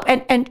 Blah.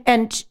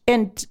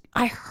 And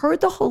I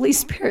heard the Holy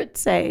Spirit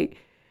say,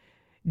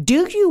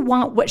 do you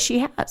want what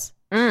she has?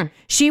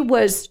 She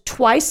was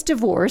twice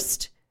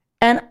divorced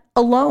and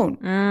alone.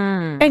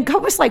 And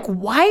God was like,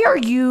 why are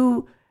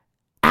you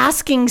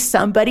asking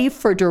somebody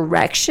for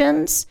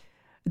directions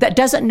that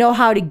doesn't know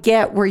how to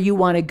get where you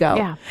want to go?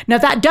 Yeah. Now,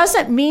 that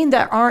doesn't mean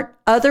there aren't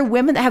other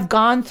women that have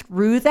gone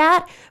through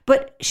that,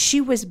 but she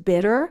was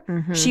bitter.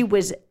 She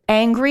was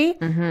angry,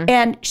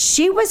 and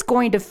she was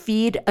going to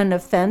feed an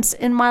offense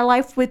in my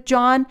life with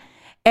John.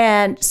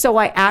 And so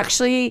I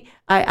actually,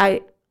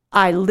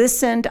 I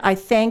listened, I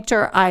thanked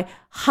her, I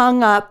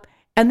hung up,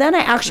 and then I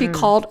actually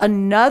called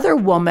another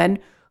woman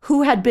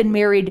who had been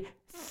married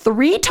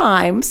 3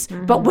 times,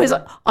 but was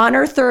on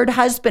her 3rd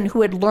husband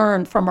who had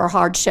learned from her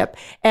hardship.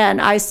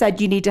 And I said,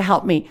 you need to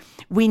help me.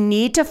 We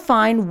need to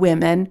find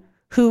women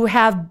who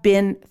have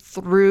been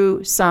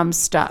through some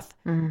stuff.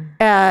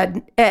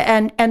 And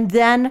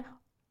then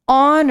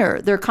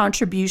honor their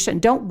contribution.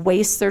 Don't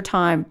waste their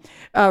time.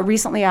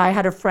 Recently, I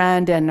had a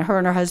friend, and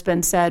her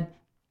husband said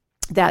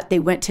that they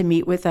went to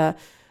meet with a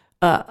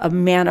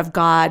man of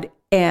God,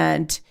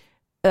 and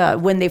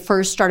when they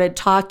first started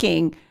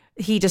talking,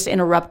 he just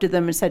interrupted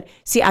them and said,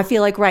 "See, I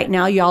feel like right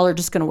now y'all are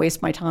just going to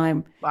waste my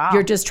time. Wow.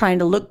 You're just trying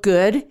to look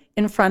good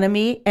in front of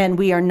me, and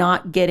we are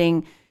not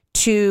getting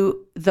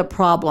to the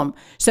problem."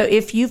 So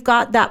if you've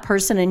got that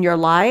person in your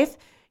life,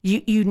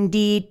 you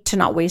need to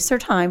not waste their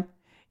time.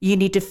 You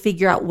need to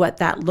figure out what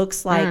that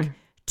looks like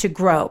to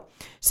grow.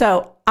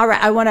 So, all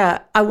right, I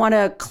want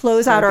to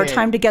close out our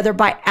time together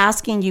by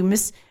asking you,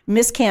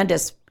 Miss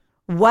Candace,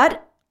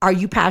 what are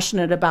you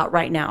passionate about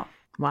right now?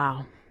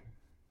 Wow.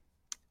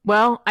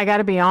 Well, I got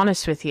to be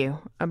honest with you.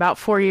 About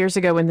 4 years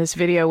ago when this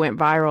video went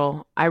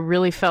viral, I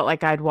really felt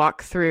like I'd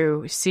walked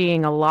through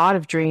seeing a lot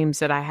of dreams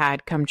that I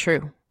had come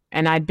true.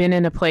 And I'd been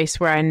in a place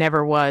where I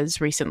never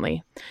was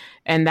recently.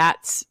 And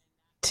that's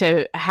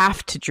to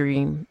have to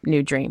dream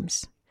new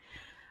dreams.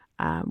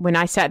 When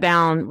I sat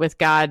down with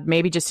God,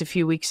 maybe just a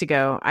few weeks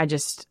ago, I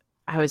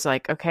was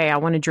like, okay, I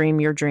want to dream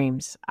your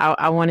dreams.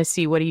 I want to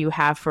see, what do you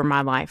have for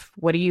my life?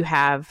 What do you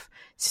have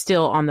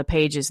still on the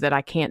pages that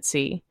I can't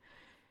see?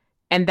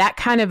 And that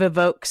kind of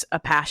evokes a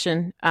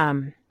passion.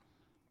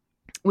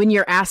 When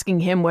you're asking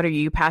him, what are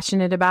you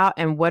passionate about?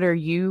 And what are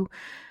you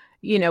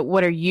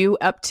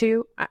up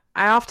to?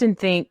 I often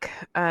think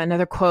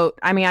another quote,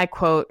 I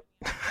quote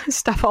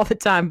stuff all the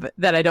time, but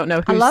that I don't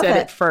know who said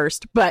it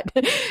first. But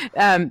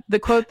the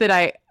quote that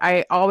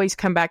I always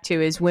come back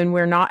to is, when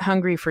we're not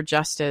hungry for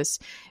justice,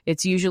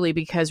 it's usually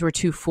because we're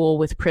too full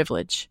with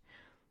privilege.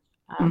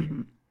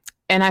 And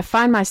I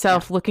find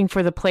myself looking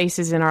for the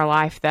places in our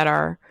life that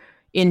are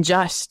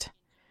unjust,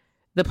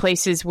 the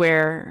places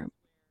where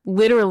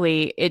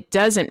literally it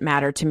doesn't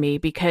matter to me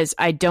because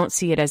I don't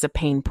see it as a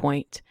pain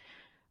point.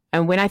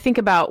 And when I think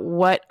about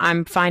what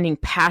I'm finding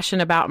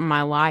passion about in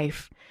my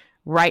life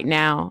right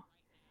now,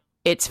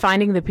 it's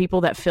finding the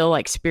people that feel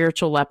like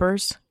spiritual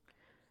lepers,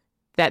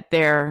 that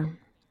they're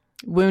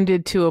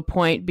wounded to a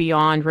point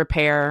beyond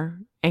repair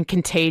and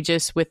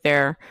contagious with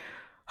their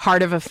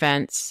heart of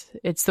offense.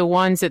 It's the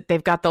ones that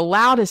they've got the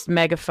loudest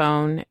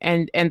megaphone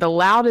and the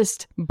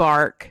loudest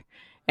bark,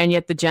 and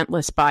yet the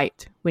gentlest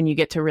bite when you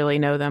get to really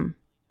know them.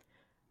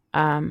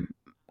 I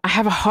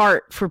have a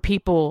heart for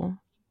people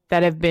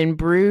that have been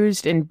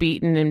bruised and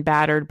beaten and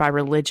battered by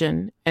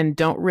religion and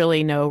don't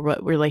really know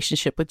what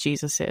relationship with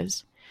Jesus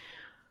is.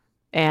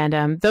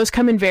 And those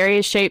come in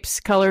various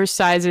shapes, colors,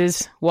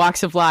 sizes,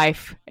 walks of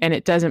life, and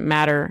it doesn't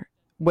matter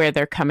where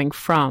they're coming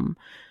from.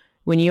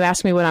 When you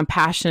ask me what I'm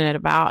passionate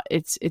about,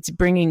 it's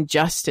bringing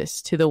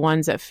justice to the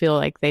ones that feel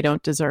like they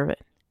don't deserve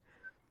it.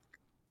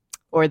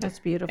 That's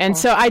beautiful. And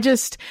so I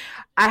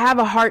have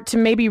a heart to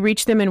maybe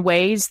reach them in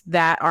ways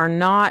that are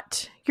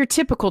not your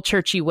typical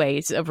churchy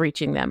ways of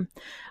reaching them.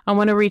 I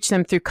want to reach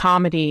them through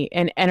comedy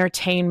and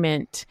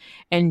entertainment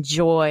and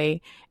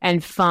joy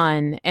and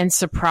fun and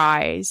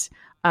surprise.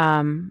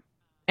 And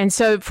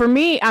so for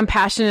me, I'm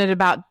passionate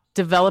about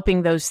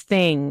developing those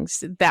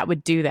things that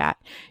would do that.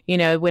 You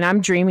know, when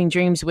I'm dreaming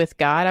dreams with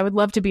God, I would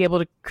love to be able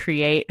to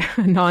create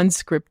a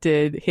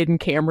non-scripted hidden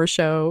camera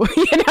show,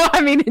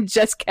 and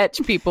just catch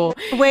people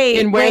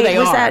in where they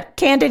are. Was that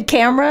candid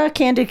camera?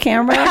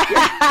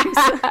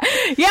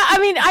 Yeah.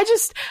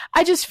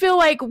 I just feel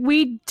like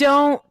we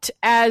don't,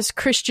 as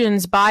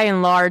Christians, by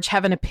and large,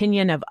 have an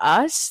opinion of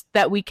us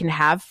that we can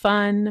have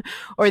fun,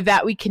 or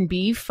that we can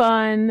be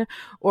fun,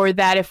 or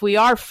that if we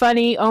are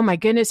funny, oh my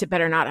goodness, it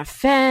better not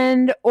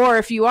offend. Or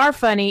if you are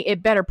funny,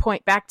 it better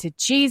point back to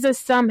Jesus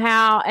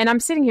somehow. And I'm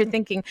sitting here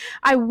thinking,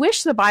 I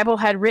wish the Bible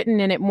had written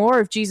in it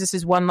more of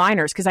Jesus's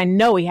one-liners, because I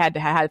know he had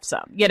to have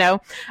some,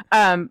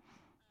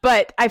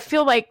 But I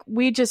feel like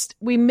we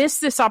miss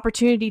this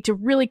opportunity to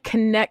really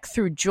connect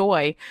through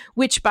joy,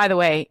 which, by the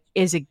way,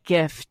 is a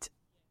gift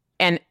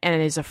and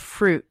is a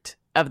fruit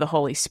of the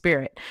Holy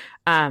Spirit.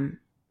 And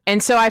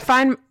so I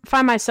find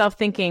myself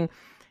thinking,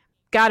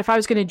 God, if I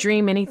was going to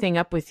dream anything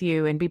up with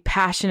you and be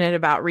passionate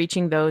about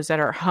reaching those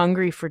that are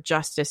hungry for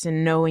justice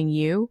and knowing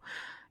you,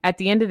 at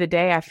the end of the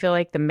day, I feel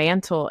like the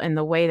mantle and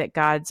the way that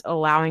God's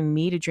allowing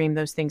me to dream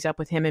those things up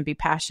with him and be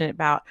passionate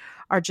about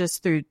are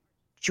just through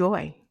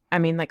joy.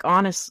 Like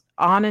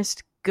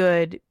honest,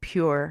 good,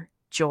 pure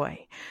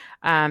joy.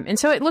 And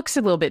so it looks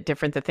a little bit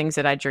different, the things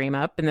that I dream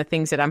up and the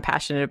things that I'm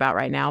passionate about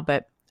right now,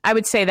 but I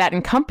would say that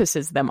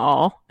encompasses them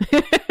all.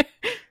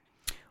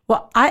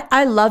 Well,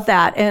 I love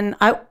that. And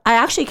I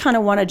actually kind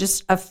of want to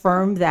just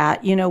affirm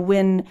that,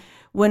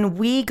 when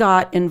we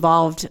got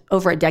involved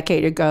over a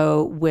decade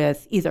ago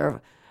with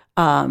either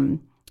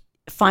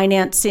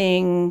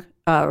financing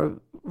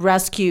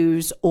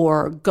rescues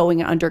or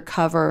going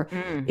undercover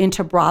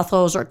into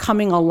brothels or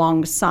coming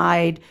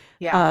alongside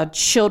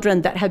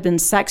children that had been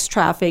sex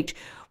trafficked,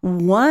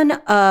 one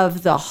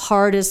of the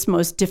hardest,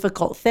 most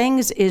difficult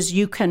things is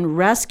you can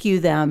rescue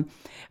them,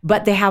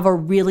 but they have a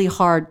really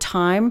hard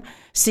time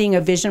seeing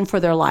a vision for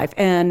their life.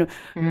 And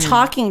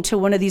talking to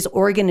one of these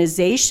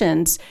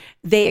organizations,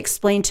 they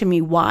explained to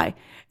me why.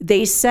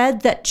 They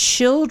said that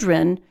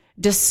children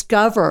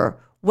discover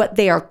what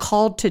they are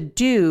called to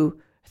do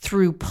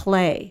through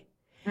play.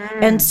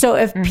 And so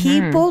if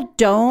people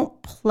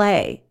don't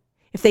play,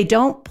 if they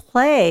don't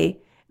play,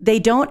 they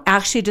don't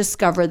actually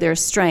discover their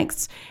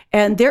strengths.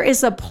 And there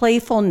is a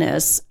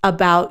playfulness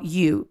about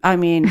you. I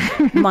mean,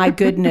 my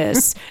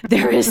goodness,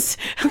 there is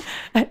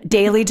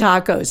daily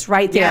tacos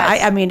right there.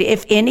 Yes. I mean,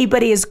 if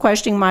anybody is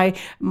questioning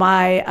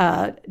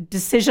my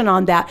decision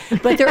on that,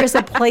 but there is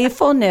a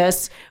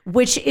playfulness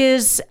which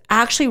is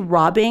actually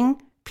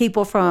robbing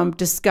people from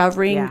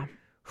discovering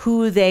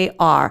who they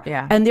are.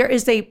 Yeah. And there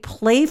is a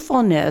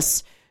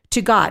playfulness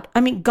to God. I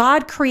mean,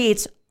 God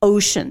creates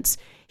oceans.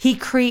 He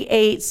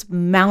creates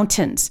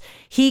mountains.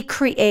 He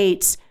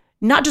creates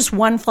not just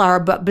one flower,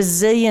 but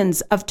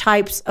bazillions of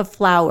types of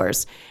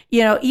flowers.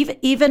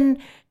 Even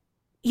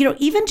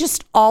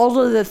just all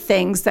of the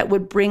things that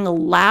would bring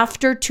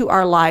laughter to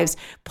our lives.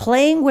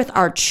 Playing with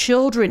our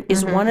children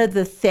is one of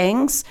the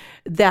things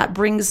that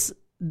brings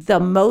the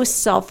most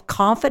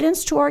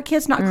self-confidence to our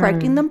kids, not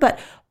correcting them, but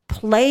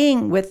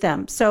playing with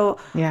them. So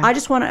I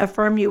just want to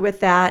affirm you with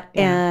that.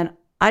 And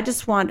I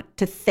just want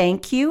to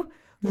thank you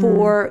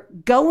for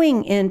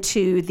going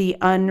into the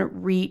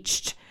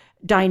unreached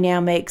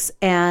dynamics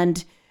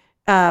and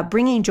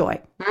bringing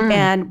joy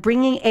and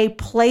bringing a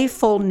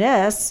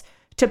playfulness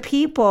to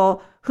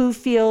people who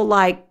feel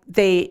like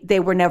they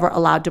were never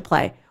allowed to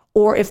play.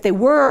 Or if they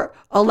were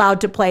allowed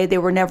to play, they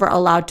were never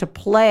allowed to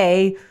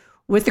play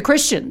with the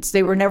Christians.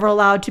 They were never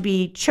allowed to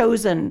be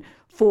chosen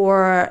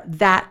for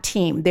that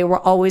team. They were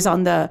always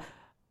on the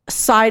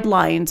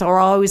sidelines or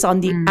always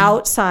on the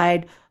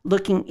outside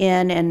looking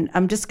in. And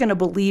I'm just going to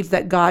believe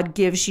that God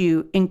gives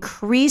you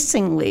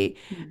increasingly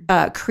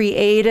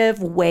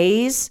creative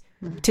ways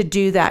to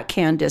do that,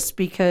 Candace,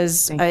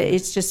 because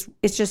it's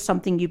just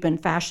something you've been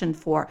fashioned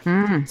for.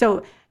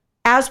 So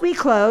as we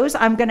close,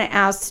 I'm going to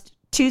ask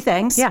two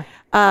things.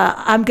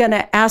 I'm going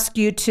to ask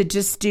you to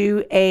just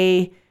do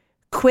a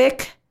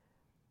quick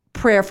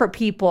prayer for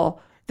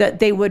people that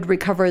they would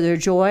recover their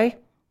joy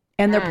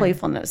and their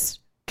playfulness.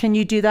 Can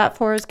you do that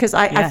for us? Because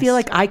I feel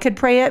like I could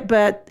pray it,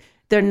 but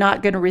they're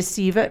not going to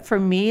receive it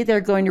from me.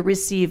 They're going to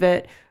receive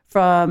it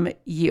from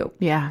you.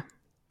 Yeah,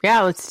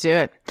 let's do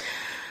it.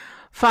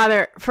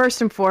 Father,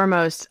 first and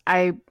foremost,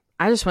 I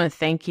just want to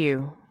thank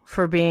you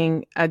for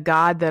being a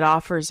God that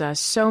offers us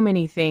so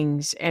many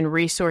things and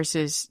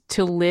resources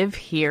to live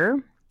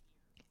here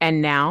and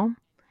now,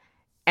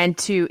 and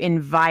to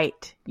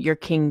invite your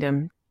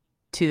kingdom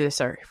to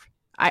this earth.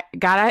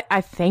 God,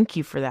 I thank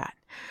you for that.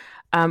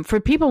 For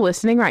people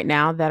listening right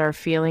now that are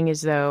feeling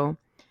as though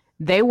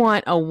they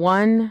want a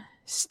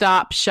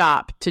one-stop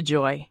shop to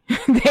joy.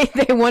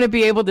 They want to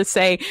be able to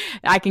say,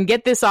 I can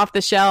get this off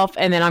the shelf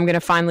and then I'm going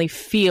to finally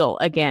feel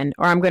again,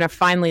 or I'm going to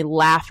finally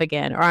laugh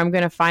again, or I'm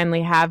going to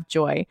finally have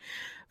joy.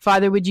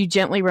 Father, would you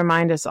gently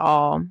remind us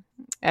all,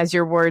 as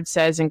your word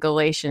says in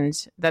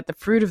Galatians, that the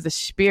fruit of the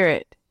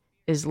Spirit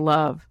is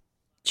love,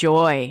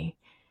 joy,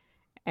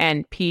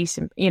 and peace,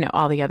 and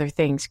all the other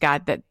things,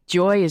 God, that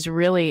joy is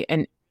really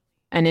an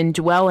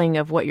indwelling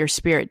of what your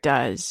Spirit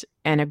does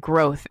and a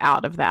growth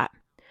out of that.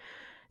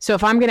 So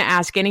if I'm going to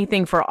ask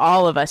anything for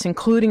all of us,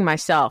 including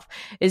myself,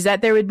 is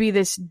that there would be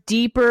this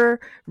deeper,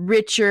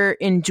 richer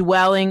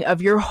indwelling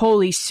of your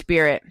Holy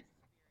Spirit.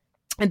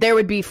 And there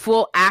would be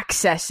full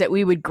access that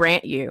we would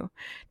grant you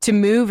to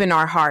move in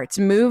our hearts,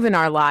 move in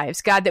our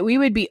lives. God, that we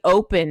would be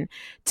open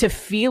to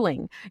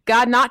feeling.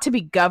 God, not to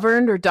be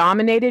governed or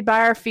dominated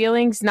by our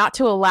feelings, not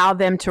to allow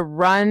them to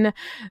run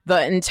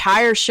the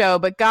entire show,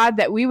 but God,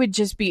 that we would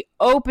just be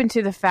open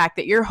to the fact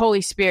that your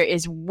Holy Spirit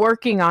is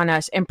working on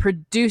us and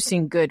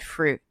producing good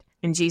fruit.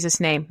 In Jesus'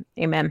 name,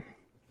 amen.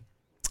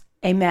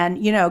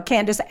 Amen.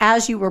 Candace,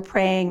 as you were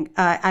praying,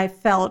 I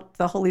felt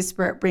the Holy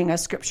Spirit bring a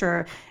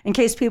scripture in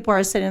case people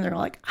are sitting there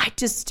like, I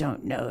just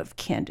don't know if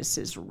Candace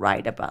is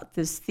right about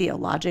this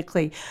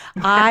theologically.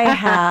 I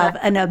have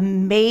an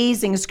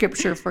amazing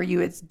scripture for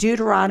you. It's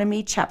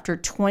Deuteronomy chapter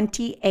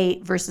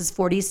 28, verses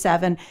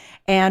 47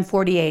 and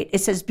 48.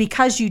 It says,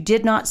 because you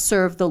did not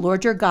serve the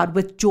Lord your God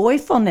with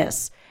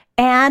joyfulness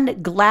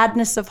and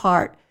gladness of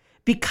heart,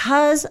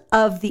 because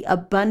of the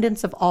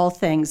abundance of all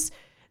things,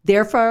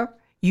 therefore,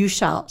 you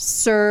shall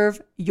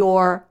serve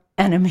your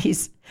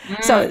enemies.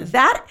 So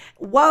that,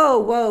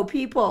 whoa,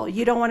 people,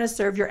 you don't want to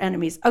serve your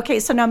enemies. Okay,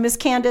 so now, Miss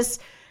Candace,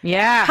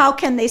 how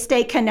can they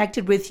stay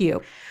connected with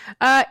you?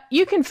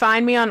 You can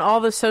find me on all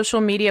the social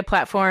media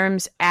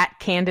platforms at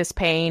Candace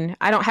Payne.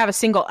 I don't have a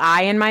single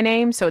I in my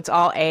name, so it's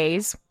all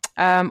A's.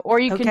 Or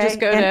you can just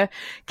go to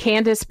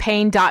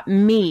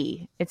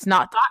CandacePayne.me. It's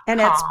not .com. And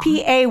it's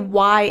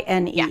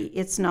Payne. Yeah.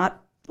 It's not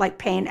like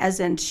pain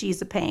as in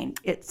she's a pain.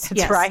 That's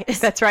right.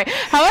 That's right.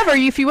 However,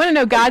 if you want to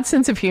know God's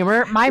sense of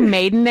humor, my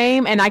maiden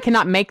name, and I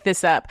cannot make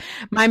this up,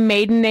 my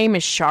maiden name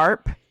is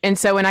Sharp. And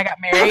so when I got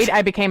married,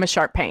 I became a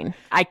Sharp Payne.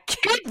 I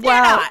kid you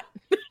not.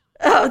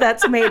 Oh,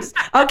 that's amazing.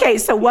 Okay,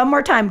 so one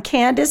more time,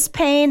 Candace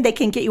Payne. They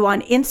can get you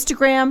on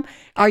Instagram.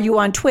 Are you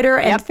on Twitter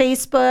and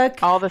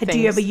Facebook? All the things. Do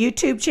you have a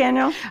YouTube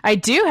channel? I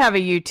do have a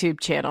YouTube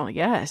channel,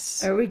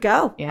 yes. There we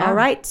go. Yeah. All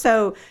right.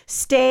 So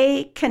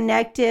stay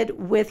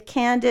connected with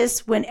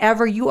Candace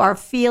whenever you are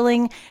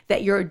feeling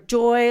that your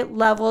joy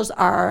levels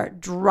are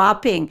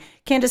dropping.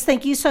 Candace,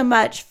 thank you so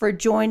much for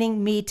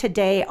joining me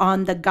today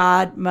on the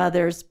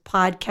Godmothers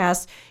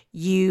podcast.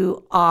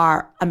 You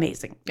are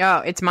amazing. Oh,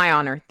 it's my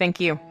honor.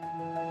 Thank you.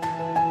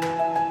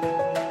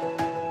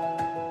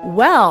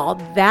 Well,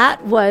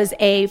 that was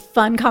a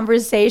fun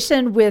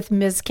conversation with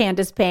Miss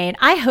Candace Payne.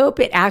 I hope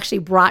it actually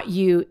brought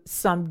you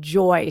some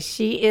joy.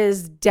 She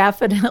is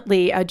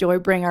definitely a joy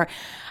bringer.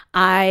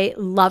 I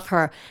love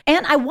her.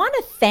 And I want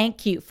to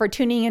thank you for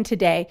tuning in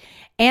today.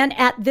 And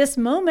at this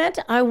moment,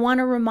 I want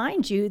to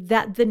remind you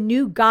that the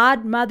new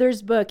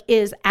Godmothers book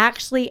is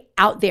actually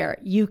out there.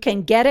 You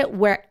can get it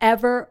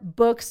wherever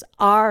books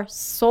are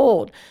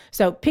sold.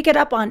 So pick it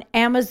up on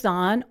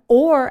Amazon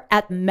or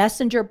at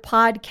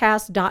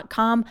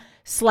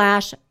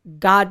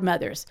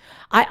messengerpodcast.com/godmothers.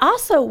 I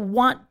also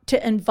want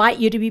to invite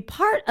you to be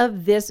part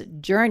of this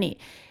journey.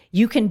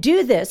 You can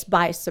do this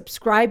by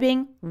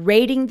subscribing,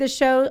 rating the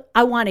show.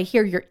 I want to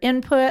hear your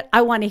input.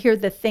 I want to hear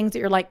the things that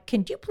you're like,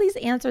 can you please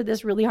answer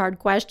this really hard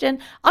question?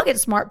 I'll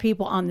get smart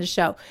people on the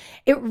show.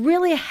 It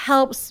really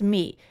helps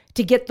me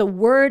to get the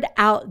word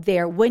out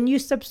there when you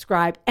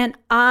subscribe. And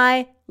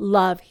I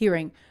love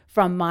hearing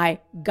from my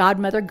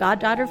godmother,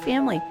 goddaughter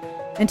family.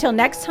 Until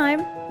next time,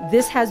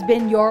 this has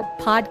been your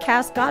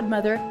podcast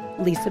godmother,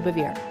 Lisa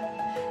Bevere.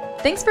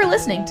 Thanks for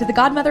listening to the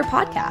Godmother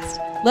Podcast.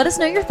 Let us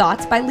know your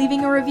thoughts by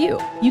leaving a review.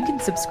 You can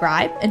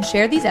subscribe and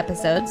share these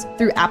episodes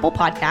through Apple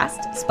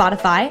Podcasts,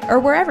 Spotify, or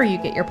wherever you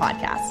get your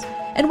podcasts.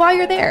 And while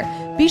you're there,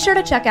 be sure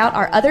to check out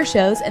our other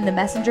shows in the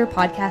Messenger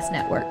Podcast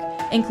Network,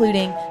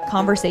 including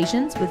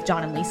Conversations with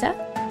John and Lisa,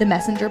 the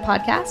Messenger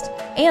Podcast,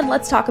 and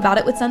Let's Talk About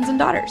It with Sons and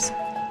Daughters.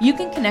 You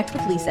can connect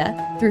with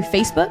Lisa through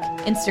Facebook,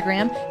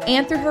 Instagram,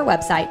 and through her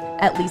website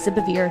at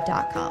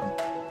lisabevere.com.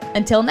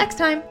 Until next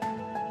time.